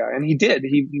session guy. And he did.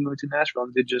 He moved to Nashville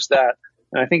and did just that.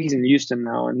 And I think he's in Houston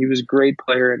now. And he was a great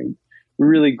player and a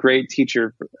really great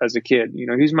teacher as a kid. You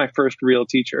know, he was my first real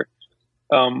teacher.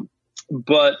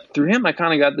 But through him, I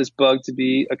kind of got this bug to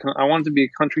be I wanted to be a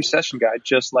country session guy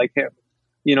just like him.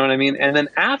 You know what I mean? And then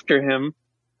after him,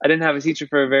 I didn't have a teacher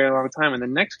for a very long time. And the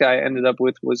next guy I ended up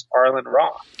with was Arlen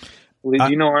Roth. Do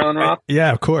you know Arlen Roth?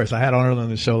 Yeah, of course. I had Arlen on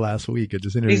the show last week.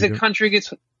 He's a country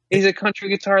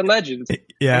guitar legend.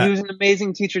 Yeah. And he was an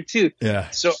amazing teacher too.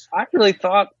 Yeah. So I really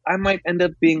thought I might end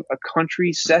up being a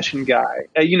country session guy.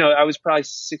 You know, I was probably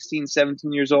 16,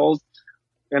 17 years old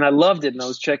and I loved it. And I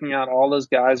was checking out all those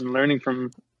guys and learning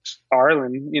from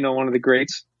Arlen, you know, one of the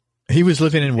greats. He was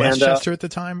living in Westchester at the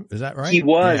time. Is that right? He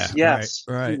was. Yeah, yes.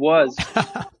 Right. He was.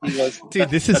 He was. Dude,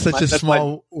 this is such a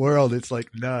small world. It's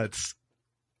like nuts.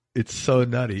 It's so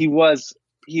nutty. He was.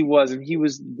 And he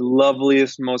was the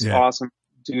loveliest, most awesome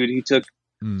dude. He took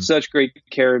such great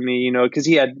care of me, you know, because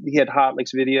he had Hot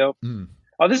Licks Video.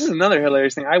 Oh, this is another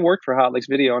hilarious thing. I worked for Hot Licks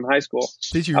Video in high school.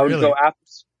 Did you I would really? go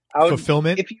after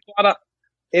fulfillment? If you bought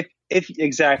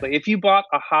if you bought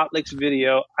a Hot Licks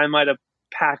Video, I might have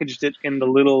packaged it in the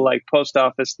little like post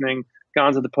office thing,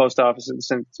 gone to the post office and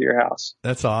sent it to your house.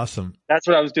 That's awesome. That's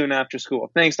what I was doing after school.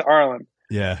 Thanks to Arlen.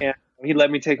 Yeah. And he let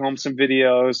me take home some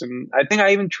videos, and I think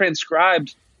I even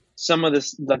transcribed some of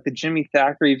this, like the Jimmy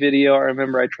Thackeray video. I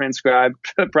remember I transcribed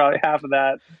probably half of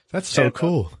that. That's so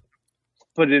cool.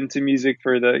 Put it into music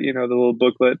for the, you know, the little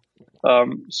booklet.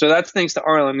 So that's thanks to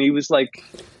Arlen. He was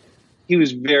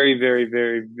very, very,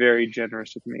 very, very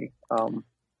generous with me.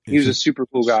 He was a super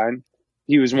cool guy.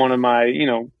 He was one of my, you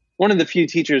know, one of the few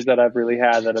teachers that I've really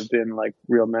had that have been like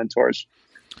real mentors.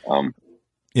 Yeah,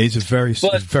 he's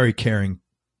very caring,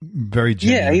 very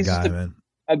genuine guy, man.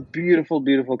 A beautiful,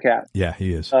 beautiful cat. Yeah,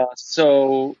 he is.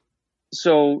 So,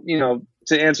 you know,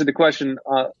 to answer the question,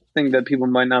 thing that people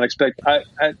might not expect,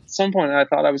 at some point I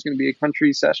thought I was going to be a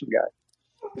country session guy.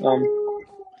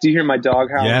 Do you hear my dog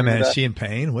howling? Yeah, man. Is she in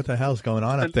pain? What the hell's going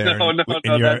on up there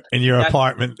in your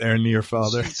apartment there, Nir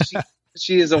Felder?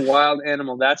 She is a wild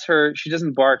animal. That's her. She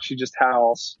doesn't bark. She just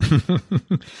howls.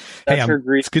 That's her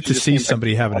grief. It's good to see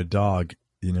somebody having a dog,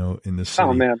 you know, in the city.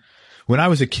 Oh, man. When I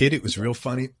was a kid, it was real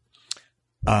funny.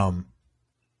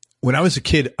 When I was a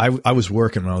kid, I was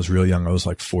working when I was real young. I was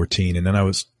like 14. And then I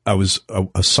was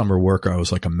a summer worker. I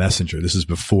was like a messenger. This is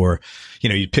before, you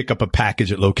know, you'd pick up a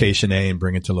package at location A and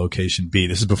bring it to location B.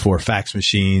 This is before fax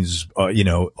machines, you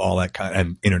know, all that kind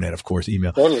and internet, of course,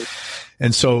 email. Totally.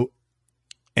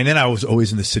 And then I was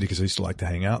always in the city because I used to like to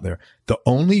hang out there. The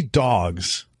only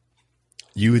dogs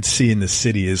you would see in the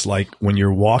city is like when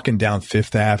you're walking down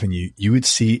Fifth Avenue, you would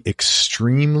see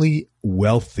extremely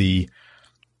wealthy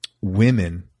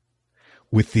women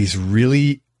with these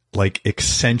really like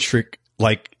eccentric,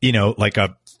 like, you know, like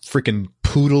a freaking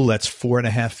poodle that's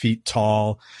 4.5 feet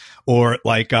tall, or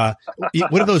like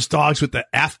what are those dogs with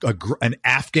an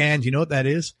Afghan? Do you know what that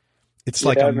is? It's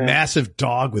like a massive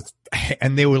dog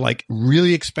and they were like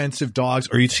really expensive dogs.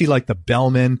 Or you'd see like the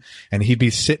bellman and he'd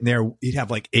be sitting there. He'd have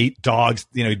like 8 dogs,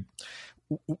 you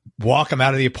know, walk him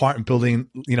out of the apartment building,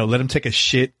 you know, let him take a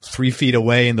shit 3 feet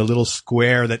away in the little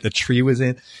square that the tree was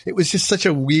in. It was just such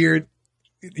a weird,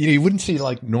 you know, you wouldn't see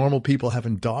like normal people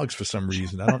having dogs for some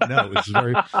reason. I don't know. It was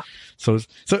very, so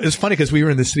it's funny because we were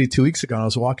in the city 2 weeks ago and I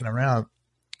was walking around,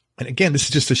 and again, this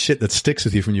is just the shit that sticks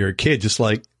with you when you're a kid, just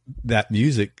like that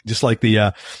music, just like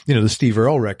the, you know, the Steve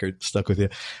Earle record stuck with you.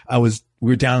 We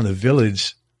were down in the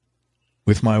Village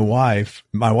with my wife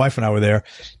and I were there,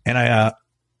 and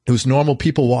it was normal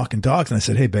people walking dogs. And I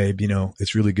said, hey babe, you know,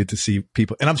 it's really good to see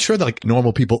people. And I'm sure that like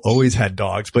normal people always had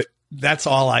dogs, but that's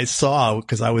all I saw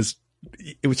because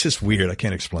it was just weird. I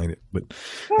can't explain it. But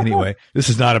anyway, this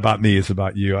is not about me. It's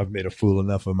about you. I've made a fool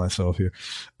enough of myself here.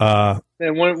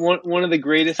 And one of the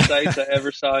greatest sights I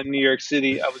ever saw in New York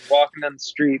City, I was walking down the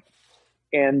street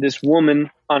and this woman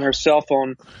on her cell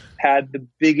phone had the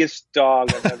biggest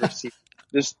dog I've ever seen.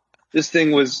 This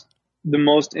thing was the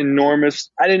most enormous.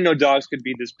 I didn't know dogs could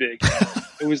be this big.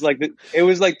 It was like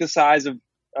the size of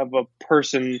a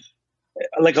person,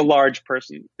 like a large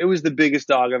person. It was the biggest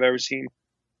dog I've ever seen.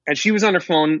 And she was on her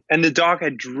phone, and the dog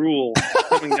had drool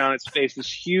coming down its face.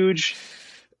 This huge,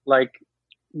 like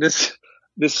this.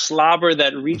 this slobber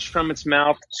that reached from its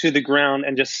mouth to the ground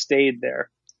and just stayed there.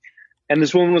 And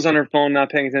this woman was on her phone, not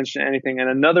paying attention to anything. And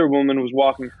another woman was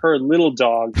walking her little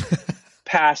dog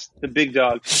past the big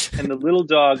dog. And the little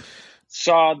dog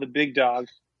saw the big dog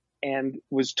and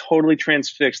was totally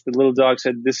transfixed. The little dog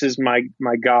said, "This is my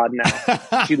God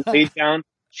now."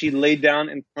 She laid down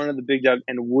in front of the big dog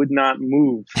and would not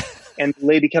move. And the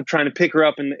lady kept trying to pick her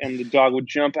up, and the dog would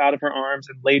jump out of her arms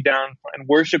and lay down and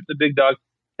worship the big dog.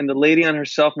 And the lady on her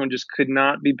cell phone just could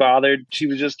not be bothered. She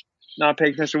was just not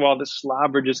paying attention while the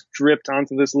slobber just dripped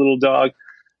onto this little dog.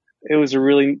 It was a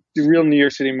real New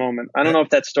York City moment. I don't know if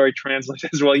that story translates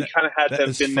as well. You kind of had to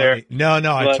have been there. No,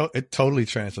 it totally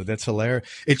translates. That's hilarious.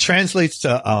 It translates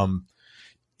to,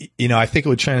 I think it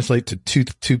would translate to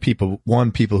two people.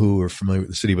 One, people who are familiar with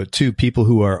the city, but two, people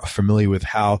who are familiar with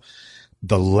how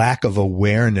the lack of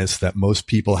awareness that most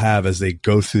people have as they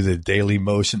go through the daily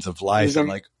motions of life. And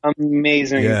like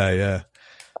amazing. Yeah.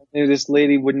 This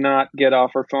lady would not get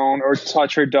off her phone or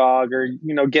touch her dog or,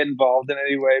 get involved in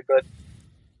any way. But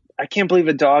I can't believe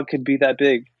a dog could be that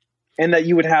big and that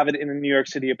you would have it in a New York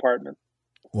City apartment.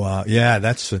 Wow.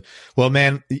 Yeah. Well,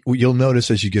 man, you'll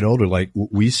notice as you get older, like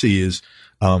what we see is,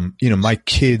 my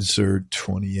kids are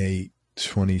 28,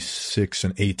 26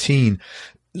 and 18.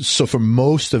 So for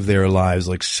most of their lives,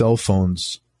 like cell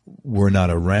phones were not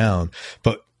around,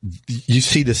 but you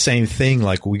see the same thing.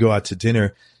 Like we go out to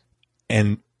dinner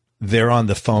and they're on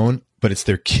the phone, but it's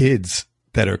their kids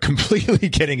that are completely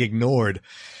getting ignored.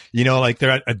 Like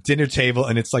they're at a dinner table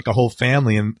and it's like a whole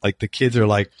family and like the kids are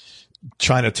like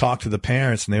trying to talk to the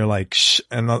parents and they're like, shh,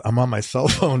 and I'm on my cell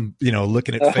phone,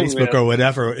 looking at Facebook or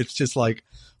whatever. It's just like,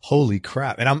 holy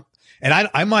crap. And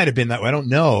I might have been that way. I don't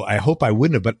know. I hope I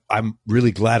wouldn't have, but I'm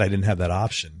really glad I didn't have that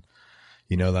option.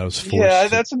 That I was forced. Yeah,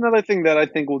 that's another thing that I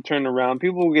think will turn around.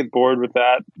 People will get bored with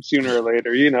that sooner or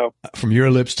later, From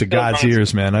your lips to God's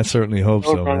ears, man. I certainly hope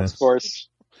so, man. It'll run its course.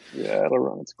 Yeah, it'll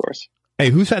run its course.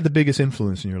 Hey, who's had the biggest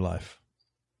influence in your life?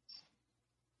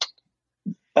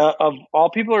 Of all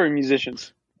people or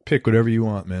musicians? Pick whatever you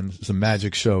want, man. It's a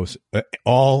magic show.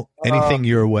 Anything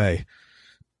your way.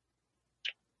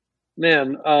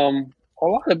 Man, a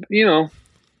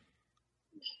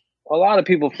lot of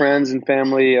people, friends and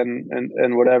family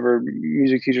and whatever,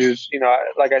 music teachers,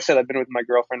 like I said, I've been with my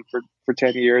girlfriend for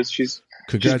 10 years. She's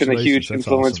been a huge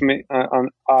influence for me on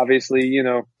obviously,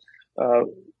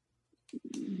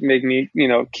 make me,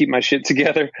 keep my shit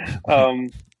together.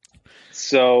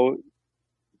 So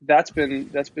that's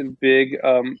been big.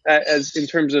 As in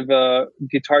terms of,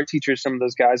 guitar teachers, some of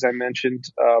those guys I mentioned,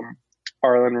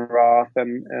 Arlen, Roth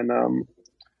and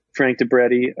Frank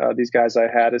DeBretti, these guys I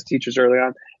had as teachers early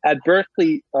on. At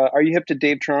Berkeley, are you hip to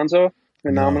Dave Tronzo,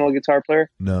 phenomenal guitar player?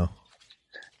 No.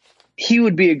 He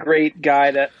would be a great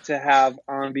guy to have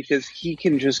on because he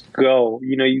can just go.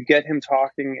 You get him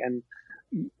talking and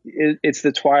it's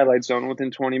the Twilight Zone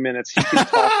within 20 minutes. He can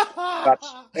talk about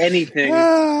anything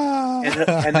and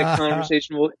the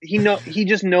conversation will, he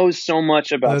just knows so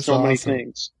much about That's many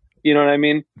things. You know what I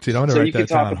mean? Dude, I'm going to write that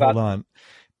down. Hold on.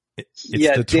 It's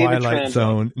the Twilight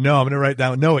Zone. No, I'm going to write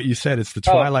down. No, what you said. It's the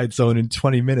Twilight Zone in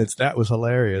 20 minutes. That was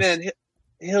hilarious. Man,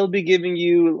 he'll be giving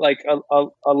you like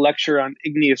a lecture on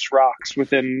igneous rocks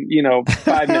within,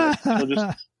 5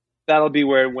 minutes. That'll be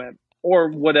where it went or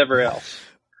whatever else.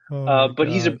 But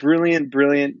he's a brilliant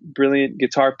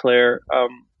guitar player,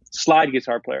 slide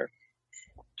guitar player,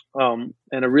 and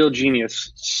a real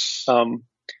genius.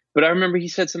 But I remember he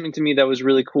said something to me that was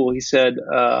really cool. He said,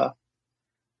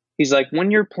 he's like, when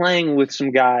you're playing with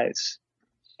some guys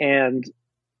and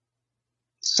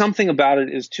something about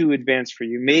it is too advanced for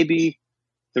you, maybe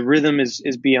the rhythm is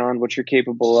beyond what you're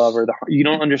capable of, or you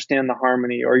don't understand the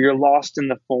harmony, or you're lost in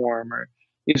the form, or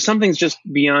if something's just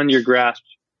beyond your grasp.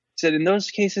 He said, in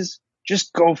those cases,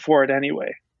 just go for it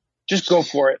anyway. Just go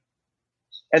for it.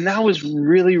 And that was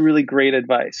really, really great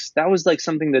advice. That was like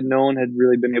something that no one had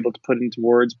really been able to put into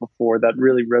words before that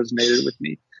really resonated with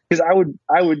me. Because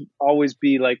I would always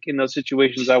be like in those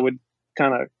situations, I would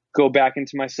kind of go back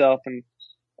into myself and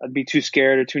I'd be too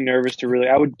scared or too nervous to really,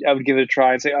 I would give it a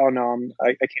try and say, oh no, I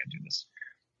can't do this.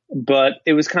 But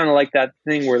it was kind of like that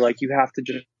thing where like you have to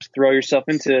just throw yourself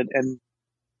into it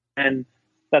and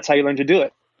that's how you learn to do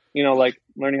it. Like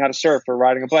learning how to surf or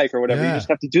riding a bike or whatever. Yeah. You just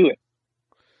have to do it.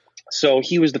 So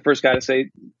he was the first guy to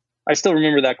say, I still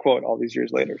remember that quote all these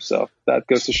years later. So that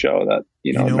goes to show that,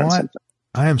 you know what? Something.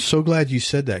 I am so glad you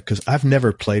said that because I've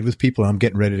never played with people. I'm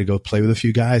getting ready to go play with a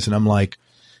few guys and I'm like,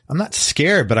 I'm not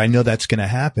scared, but I know that's going to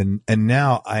happen. And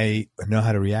now I know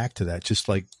how to react to that. Just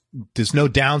like there's no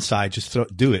downside. Just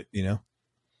do it,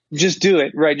 Just do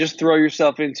it. Right. Just throw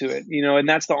yourself into it, and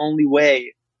that's the only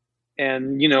way.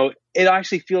 And, it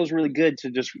actually feels really good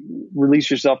to just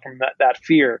release yourself from that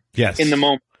fear in the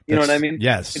moment. You know what I mean?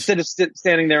 Yes. Instead of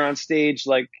standing there on stage,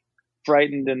 like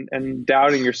frightened and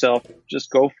doubting yourself, just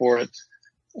go for it.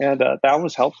 And that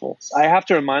was helpful. I have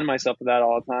to remind myself of that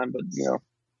all the time, but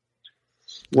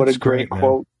what That's a great man.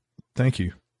 quote. Thank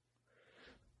you.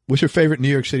 What's your favorite New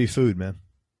York City food, man?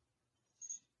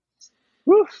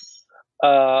 Woo.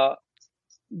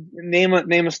 Name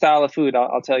a style of food.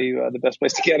 I'll tell you the best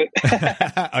place to get it.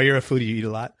 Oh, you're a foodie. You eat a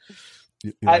lot?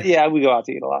 Yeah, we go out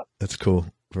to eat a lot. That's cool.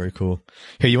 Very cool.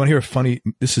 Hey, you want to hear a funny?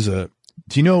 Do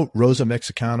you know Rosa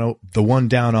Mexicano? The one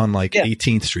down on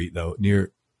 18th Street, though,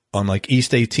 on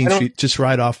East 18th Street, just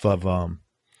right off of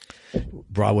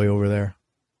Broadway over there.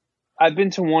 I've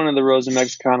been to one of the Rosa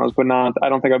Mexicanos, but I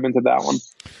don't think I've been to that one.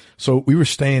 So we were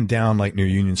staying down near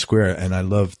Union Square, and I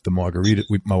loved the margarita.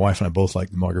 My wife and I both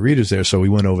like the margaritas there. So we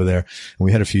went over there and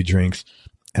we had a few drinks,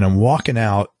 and I'm walking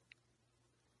out,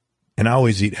 and I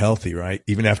always eat healthy, right?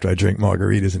 Even after I drink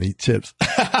margaritas and eat chips.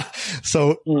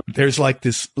 So there's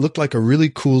this looked like a really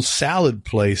cool salad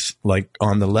place,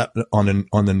 on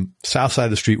the south side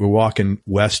of the street. We're walking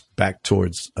west back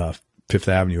towards, Fifth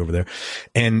Avenue over there.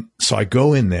 And so I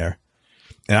go in there,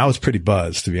 and I was pretty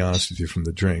buzzed, to be honest with you, from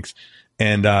the drinks.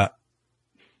 And,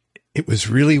 it was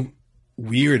really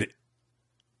weird.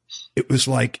 It was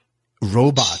like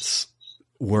robots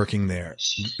working there.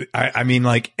 I mean,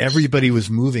 everybody was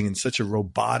moving in such a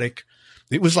robotic,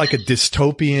 it was like a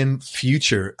dystopian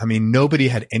future. I mean, nobody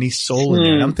had any soul in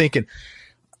there. And I'm thinking,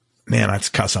 man, it's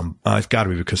gotta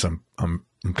be because I'm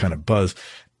kind of buzzed.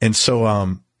 And so,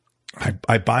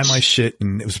 I buy my shit,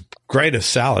 and it was the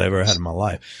greatest salad I ever had in my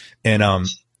life. And,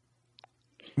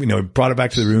 brought it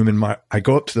back to the room, and I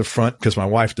go up to the front because my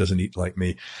wife doesn't eat like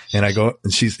me. And I go up,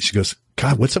 and she goes,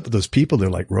 God, what's up with those people?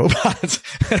 They're like robots.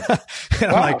 And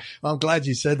I'm like, well, I'm glad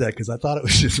you said that, because I thought it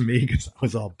was just me because I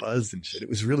was all buzzed and shit. It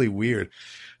was really weird.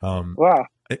 Wow.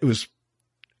 It was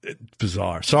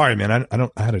bizarre. Sorry, man. I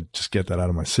had to just get that out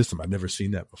of my system. I've never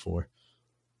seen that before.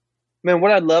 Man,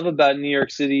 what I love about New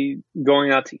York City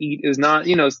going out to eat is not,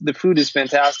 the food is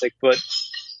fantastic, but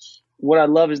what I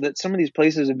love is that some of these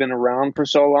places have been around for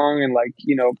so long, and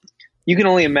you can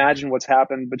only imagine what's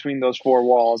happened between those four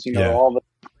walls, all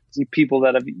the people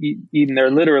that have eaten there,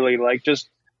 literally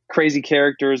just crazy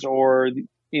characters, or,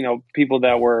 people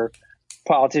that were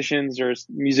politicians or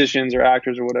musicians or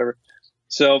actors or whatever.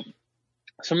 So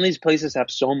some of these places have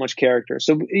so much character.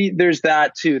 So there's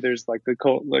that too. There's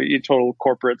the total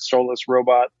corporate soulless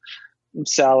robot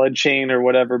salad chain or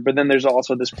whatever. But then there's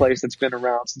also this place that's been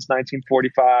around since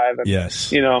 1945. And,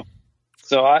 yes.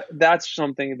 So that's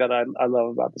something that I love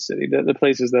about the city, the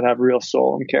places that have real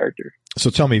soul and character. So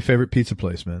tell me, favorite pizza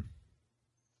place, man?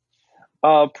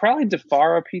 Probably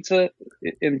DeFara Pizza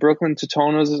in Brooklyn.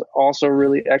 Totono's is also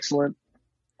really excellent.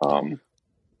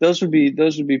 Those would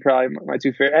be probably my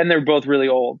two favorite, and they're both really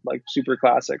old, super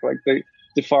classic. The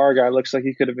DeFara guy looks like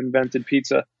he could have invented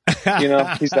pizza.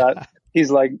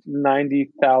 He's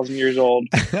 90,000 years old,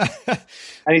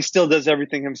 and he still does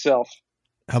everything himself.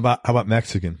 How about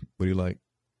Mexican? What do you like?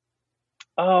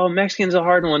 Oh, Mexican's a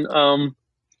hard one.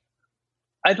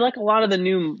 I'd like a lot of the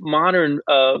new modern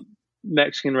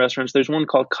Mexican restaurants. There's one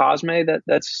called Cosme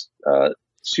that's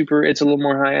super. It's a little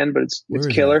more high end, but it's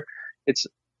killer.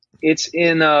 It's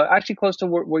in actually close to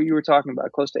what you were talking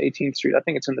about, close to 18th Street. I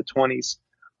think it's in the 20s.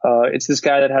 It's this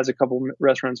guy that has a couple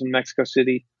restaurants in Mexico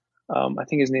City. I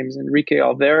think his name is Enrique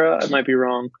Alvera. I might be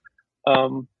wrong.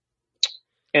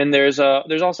 And there's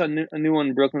also a new one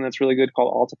in Brooklyn that's really good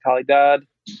called Alta Calidad.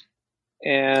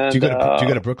 And do you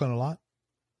go to Brooklyn a lot?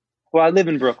 Well, I live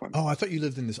in Brooklyn. Oh, I thought you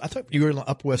lived in this. I thought you were on the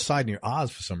Upper West Side near Oz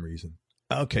for some reason.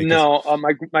 Okay. No,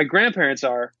 my grandparents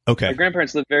are. Okay. My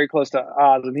grandparents live very close to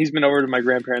Oz, and he's been over to my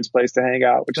grandparents' place to hang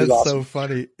out, which is awesome. That's so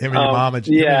funny. Him and your mom and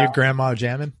your grandma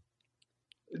jamming?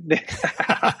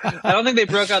 I don't think they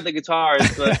broke out the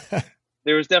guitars, but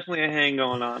there was definitely a hang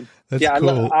going on. That's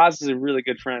cool. Oz is a really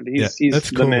good friend. He's that's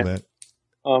the cool, man.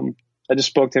 I just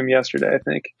spoke to him yesterday, I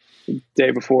think, the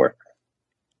day before.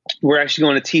 We're actually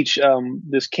going to teach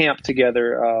this camp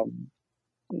together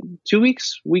 2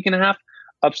 weeks, week and a half.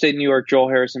 Upstate New York, Joel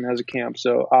Harrison has a camp.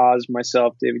 So Oz,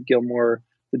 myself, David Gilmour,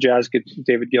 the jazz kid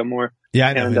David Gilmour. Yeah,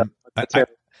 I know him.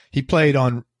 He played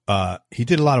on he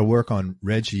did a lot of work on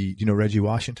Reggie. You know Reggie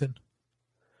Washington?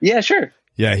 Yeah, sure.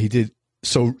 Yeah, he did.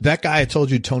 So that guy I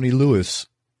told you, Tony Lewis,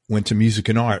 went to music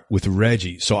and art with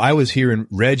Reggie. So I was hearing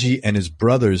Reggie and his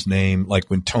brother's name,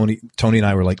 when Tony and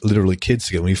I were literally kids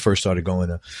together when he first started going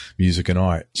to music and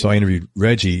art. So I interviewed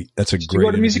Reggie. That's a great. Did you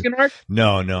go to music and art?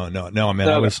 No, man.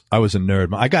 Okay. I was a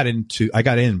nerd. I got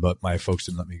in, but my folks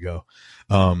didn't let me go.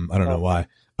 I don't know why.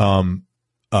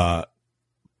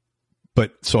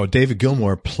 But so David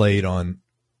Gilmour played on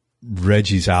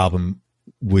Reggie's album,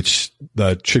 which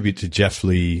the tribute to Jeff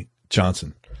Lee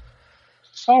Johnson.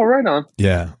 Oh, right on.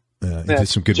 Yeah. He did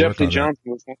some good Jeff work Lee on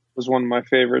Johnson was one of my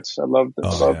favorites. I loved it.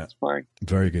 His playing.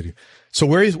 Very good. So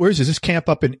where is this camp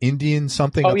up in Indian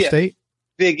something upstate? Yeah.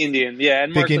 Big Indian. Yeah.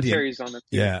 And Mark Lettieri's on it.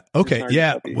 Yeah. Okay.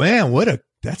 Yeah. Man,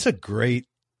 that's a great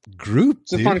group.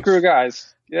 It's a fun crew of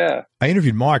guys. Yeah. I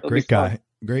interviewed Mark. Great guy.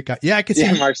 Yeah. I can see.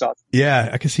 Yeah, Mark's awesome.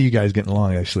 Yeah. I can see you guys getting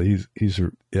along actually. He's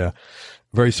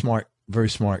very smart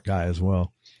guy as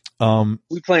well.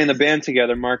 We play in a band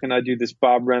together. Mark and I do this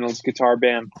Bob Reynolds guitar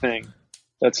band thing.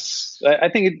 I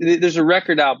think there's a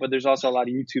record out, but there's also a lot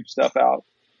of YouTube stuff out.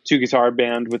 2 guitar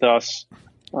band with us.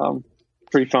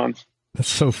 Pretty fun. That's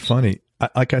so funny.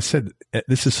 Like I said,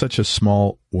 this is such a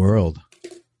small world.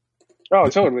 Oh,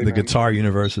 totally. The guitar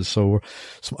universe is so.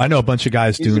 I know a bunch of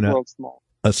guys doing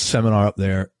a seminar up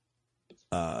there.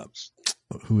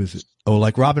 Who is it? Oh,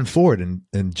 like Robin Ford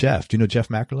and Jeff. Do you know Jeff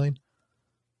McErlane?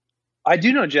 I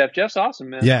do know Jeff. Jeff's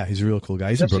awesome, man. Yeah, he's a real cool guy.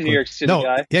 He's in Brooklyn. New York City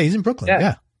guy. Yeah, he's in Brooklyn.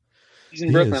 Yeah. He's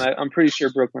in Brooklyn. I'm pretty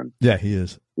sure Brooklyn. Yeah, he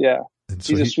is. Yeah.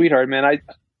 So he's a sweetheart, man.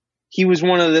 He was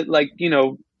one of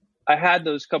the, I had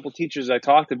those couple teachers I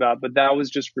talked about, but that was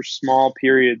just for small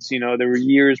periods. There were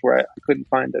years where I couldn't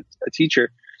find a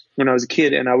teacher when I was a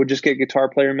kid, and I would just get Guitar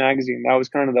Player magazine. That was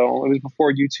kind of it was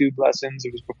before YouTube lessons.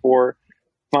 It was before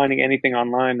finding anything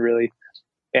online, really.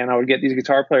 And I would get these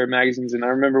Guitar Player magazines, and I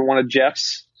remember one of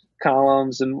Jeff's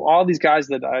columns and all these guys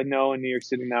that I know in New York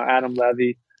City now, Adam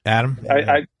Levy.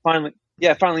 I finally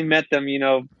met them,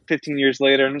 15 years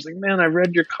later, and I was like, man, I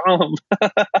read your column.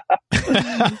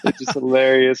 It's just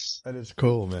hilarious. That is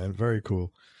cool, man. Very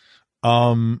cool. Do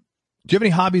you have any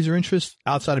hobbies or interests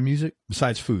outside of music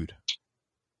besides food?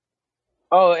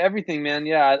 Oh, everything, man.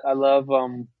 Yeah, I love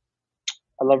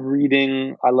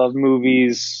reading. I love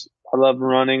movies. I love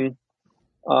running,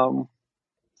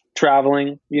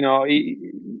 traveling.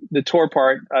 The tour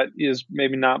part is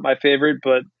maybe not my favorite,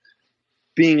 but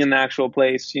being in the actual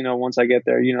place, once I get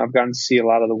there, I've gotten to see a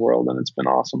lot of the world, and it's been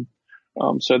awesome.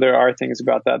 So there are things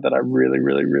about that I really,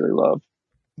 really, really love.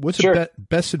 What's the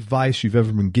best advice you've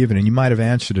ever been given? And you might have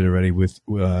answered it already with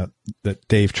that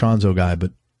Dave Tronzo guy,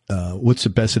 but what's the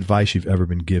best advice you've ever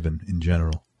been given in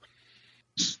general?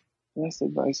 Best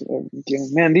advice I've ever been given.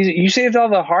 Man, you saved all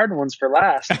the hard ones for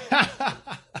last. Best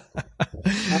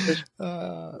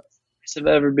I've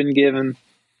ever been given.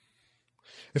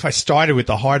 If I started with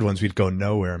the hard ones, we'd go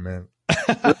nowhere, man.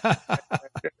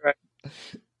 Right.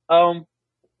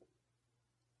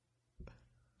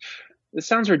 This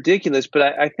sounds ridiculous, but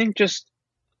I think just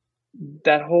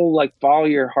that whole follow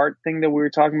your heart thing that we were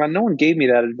talking about, no one gave me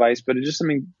that advice, but it's just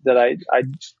something that I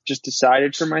just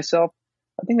decided for myself.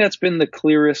 I think that's been the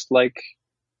clearest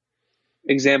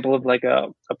example of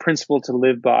a principle to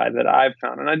live by that I've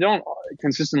found. And I don't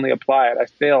consistently apply it. I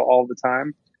fail all the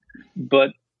time, but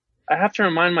I have to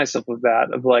remind myself of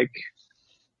that, of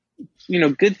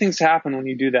good things happen when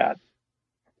you do that.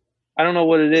 I don't know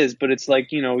what it is, but it's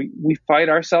we fight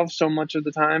ourselves so much of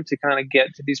the time to kind of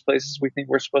get to these places we think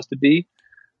we're supposed to be.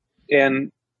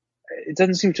 And it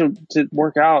doesn't seem to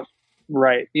work out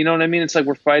right. You know what I mean? It's like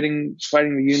we're fighting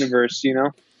the universe,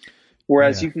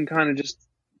 whereas you can kind of just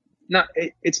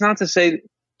it's not to say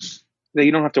that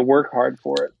you don't have to work hard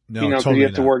for it, totally you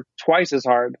have to work twice as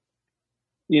hard,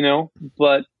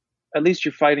 but at least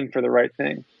you're fighting for the right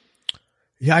thing.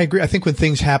 Yeah, I agree. I think when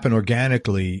things happen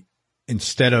organically,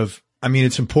 instead of,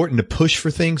 it's important to push for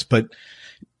things, but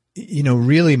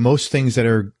really most things that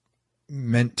are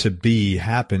meant to be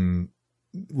happen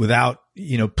without,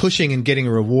 pushing and getting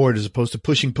a reward as opposed to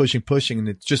pushing, and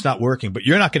it's just not working, but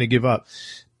you're not going to give up.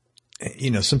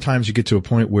 Sometimes you get to a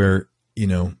point where,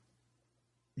 you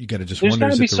got to just wonder,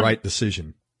 is it the right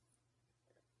decision?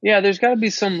 Yeah, there's got to be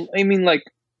some,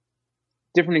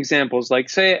 different examples.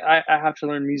 Say I have to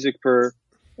learn music for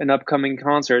an upcoming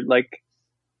concert.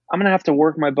 I'm going to have to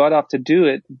work my butt off to do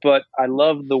it, but I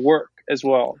love the work as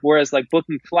well. Whereas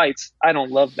booking flights, I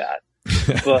don't love that,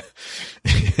 but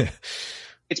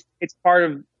it's part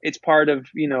of,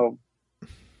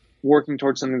 working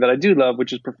towards something that I do love,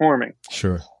 which is performing.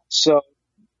 Sure. So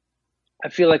I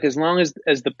feel like as long as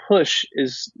the push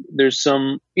there's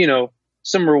some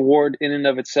reward in and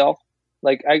of itself.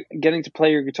 Getting to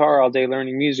play your guitar all day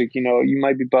learning music, you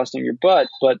might be busting your butt,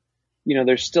 but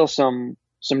there's still some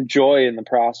joy in the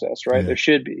process, right? Yeah. There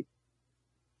should be.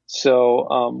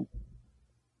 So,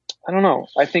 I don't know.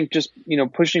 I think just,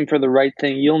 pushing for the right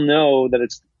thing, you'll know that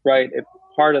it's right if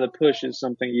part of the push is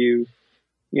something that you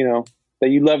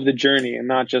love the journey and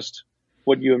not just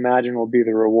what you imagine will be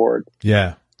the reward.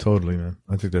 Yeah, totally, man.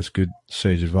 I think that's good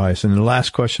sage advice. And the last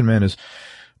question, man, is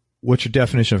what's your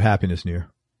definition of happiness, Nir?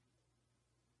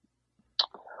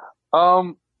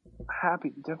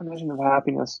 Definition of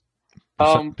happiness.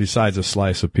 Besides a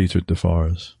slice of pizza at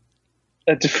DeFaras.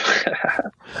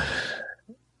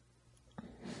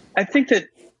 I think that,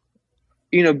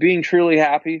 being truly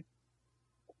happy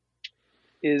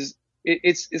it's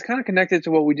kind of connected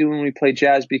to what we do when we play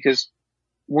jazz, because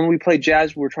when we play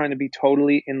jazz, we're trying to be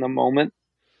totally in the moment.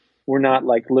 We're not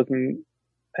like looking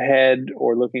ahead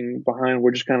or looking behind.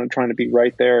 We're just kind of trying to be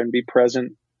right there and be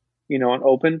present, and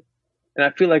open. And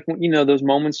I feel like, those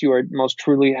moments you are most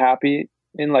truly happy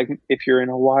in, like if you're in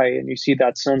Hawaii and you see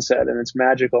that sunset and it's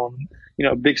magical, and,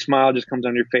 a big smile just comes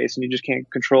on your face and you just can't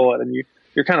control it. And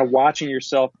you're kind of watching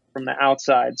yourself from the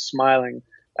outside, smiling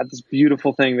at this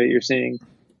beautiful thing that you're seeing.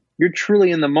 You're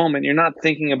truly in the moment. You're not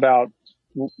thinking about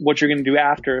what you're going to do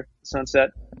after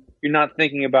sunset. You're not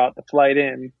thinking about the flight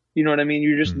in. You know what I mean?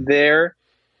 You're just there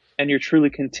and you're truly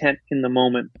content in the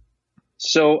moment.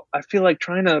 So I feel like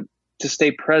trying to stay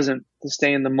present, to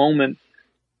stay in the moment.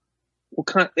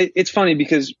 It's funny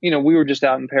because, we were just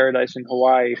out in paradise in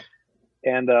Hawaii,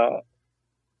 and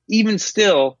even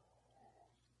still,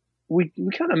 we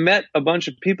kind of met a bunch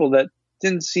of people that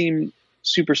didn't seem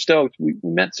super stoked. We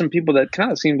met some people that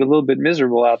kind of seemed a little bit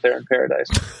miserable out there in paradise.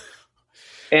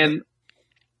 And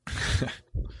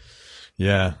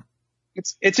yeah,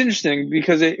 it's interesting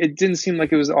because it didn't seem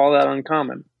like it was all that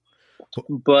uncommon.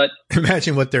 But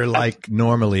imagine what they're like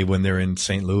normally when they're in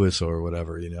St. Louis or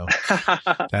whatever,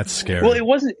 That's scary. Well,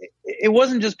 it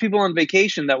wasn't just people on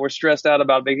vacation that were stressed out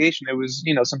about vacation. It was,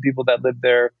 some people that lived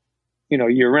there,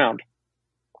 year round.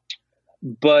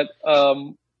 But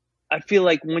I feel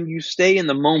like when you stay in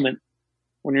the moment,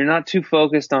 when you're not too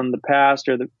focused on the past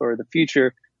or the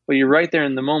future, but you're right there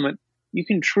in the moment, you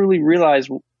can truly realize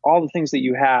all the things that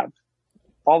you have,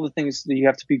 all the things that you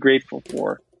have to be grateful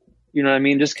for. You know what I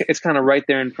mean? Just, it's kind of right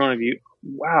there in front of you.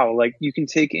 Wow. Like you can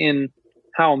take in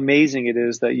how amazing it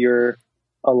is that you're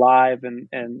alive, and,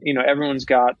 everyone's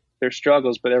got their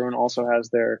struggles, but everyone also has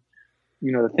their,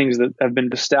 the things that have been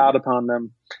bestowed upon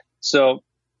them. So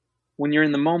when you're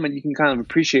in the moment, you can kind of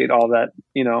appreciate all that.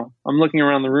 I'm looking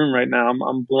around the room right now.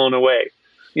 I'm blown away.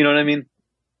 You know what I mean?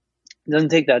 It doesn't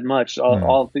take that much.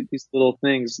 All these little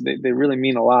things, they really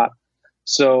mean a lot.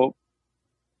 So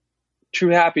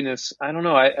true happiness, I don't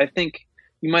know. I think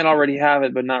you might already have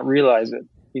it, but not realize it.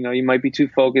 You might be too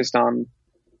focused on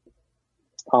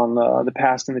the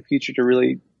past and the future to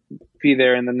really be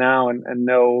there in the now and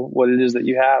know what it is that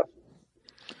you have.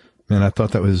 Man, I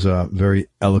thought that was very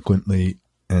eloquently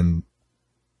and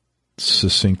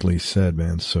succinctly said,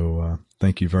 man. So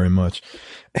thank you very much.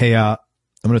 Hey, I'm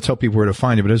going to tell people where to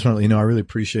find you, but I just want to let you know I really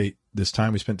appreciate this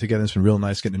time we spent together. It's been real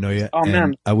nice getting to know you. Oh, and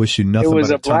man. I wish you nothing but a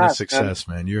ton blast, of success,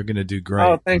 man. You're going to do great.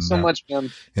 Oh, thanks so much,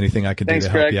 man. Anything I can do to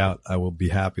help you out, I will be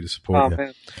happy to support you.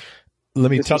 Man.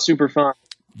 Let me This was super fun.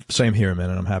 Same here, man.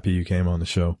 And I'm happy you came on the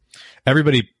show.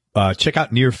 Everybody, check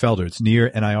out Nir Felder. It's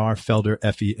Nir, Nir, Felder,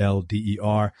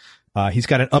 Felder. He's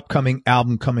got an upcoming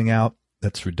album coming out.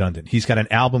 That's redundant. He's got an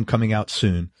album coming out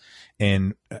soon.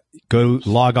 And go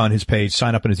log on his page,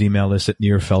 sign up on his email list at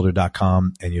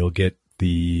nirfelder.com, and you'll get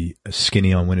the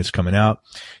skinny on when it's coming out.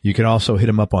 You can also hit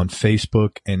him up on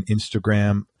Facebook and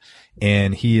Instagram.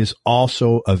 And he is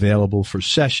also available for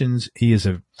sessions.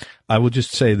 I will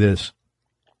just say this,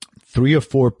 3 or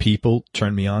 4 people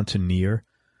turned me on to Nir,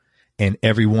 and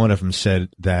every one of them said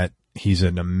that he's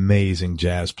an amazing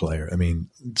jazz player. I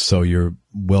mean, so you're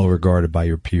well regarded by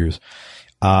your peers.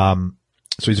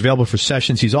 So he's available for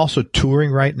sessions. He's also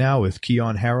touring right now with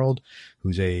Kenyon Harrold,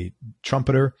 who's a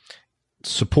trumpeter.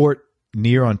 Support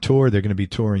Nir on tour. They're going to be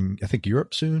touring, I think,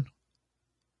 Europe soon.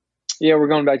 Yeah, we're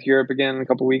going back to Europe again in a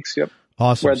couple of weeks. Yep.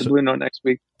 Awesome. We're at the Blue Note next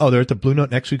week. Oh, they're at the Blue Note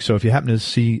next week. So if you happen to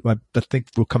see, I think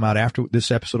we'll come out after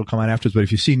this episode will come out afterwards. But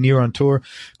if you see Nir on tour,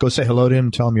 go say hello to him.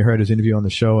 Tell him you heard his interview on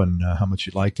the show and how much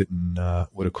you liked it and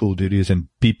what a cool dude he is. And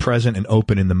be present and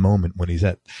open in the moment when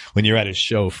you're at his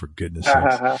show. For goodness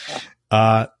sakes.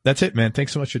 That's it, man.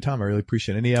 Thanks so much for your time. I really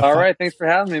appreciate it. Any all right, thanks for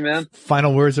having me, man.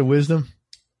 Final words of wisdom?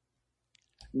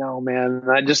 No, man.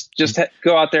 I just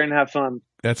go out there and have fun.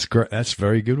 That's great. That's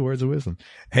very good words of wisdom.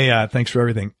 Hey, thanks for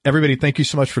everything. Everybody, thank you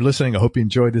so much for listening. I hope you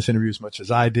enjoyed this interview as much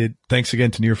as I did. Thanks again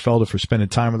to Nir Felder for spending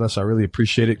time with us. I really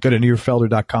appreciate it. Go to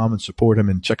nirfelder.com and support him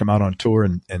and check him out on tour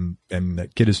and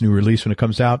get his new release when it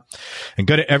comes out. And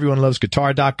go to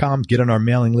everyonelovesguitar.com, get on our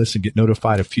mailing list and get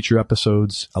notified of future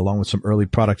episodes along with some early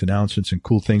product announcements and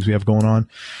cool things we have going on.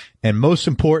 And most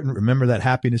important, remember that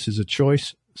happiness is a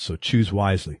choice, so choose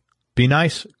wisely. Be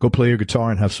nice, go play your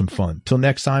guitar and have some fun. Till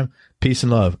next time, peace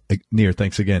and love. Nir,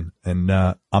 thanks again. And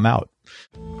I'm out.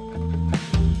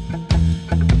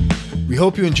 We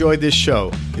hope you enjoyed this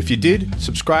show. If you did,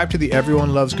 subscribe to the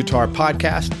Everyone Loves Guitar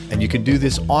podcast, and you can do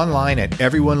this online at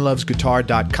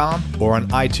everyonelovesguitar.com or on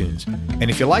iTunes.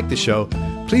 And if you like the show,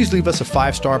 please leave us a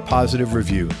 5-star positive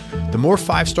review. The more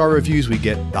 5-star reviews we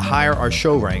get, the higher our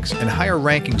show ranks, and higher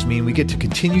rankings mean we get to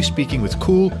continue speaking with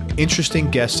cool,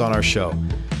 interesting guests on our show.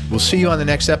 We'll see you on the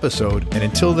next episode, and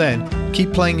until then,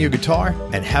 keep playing your guitar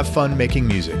and have fun making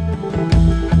music.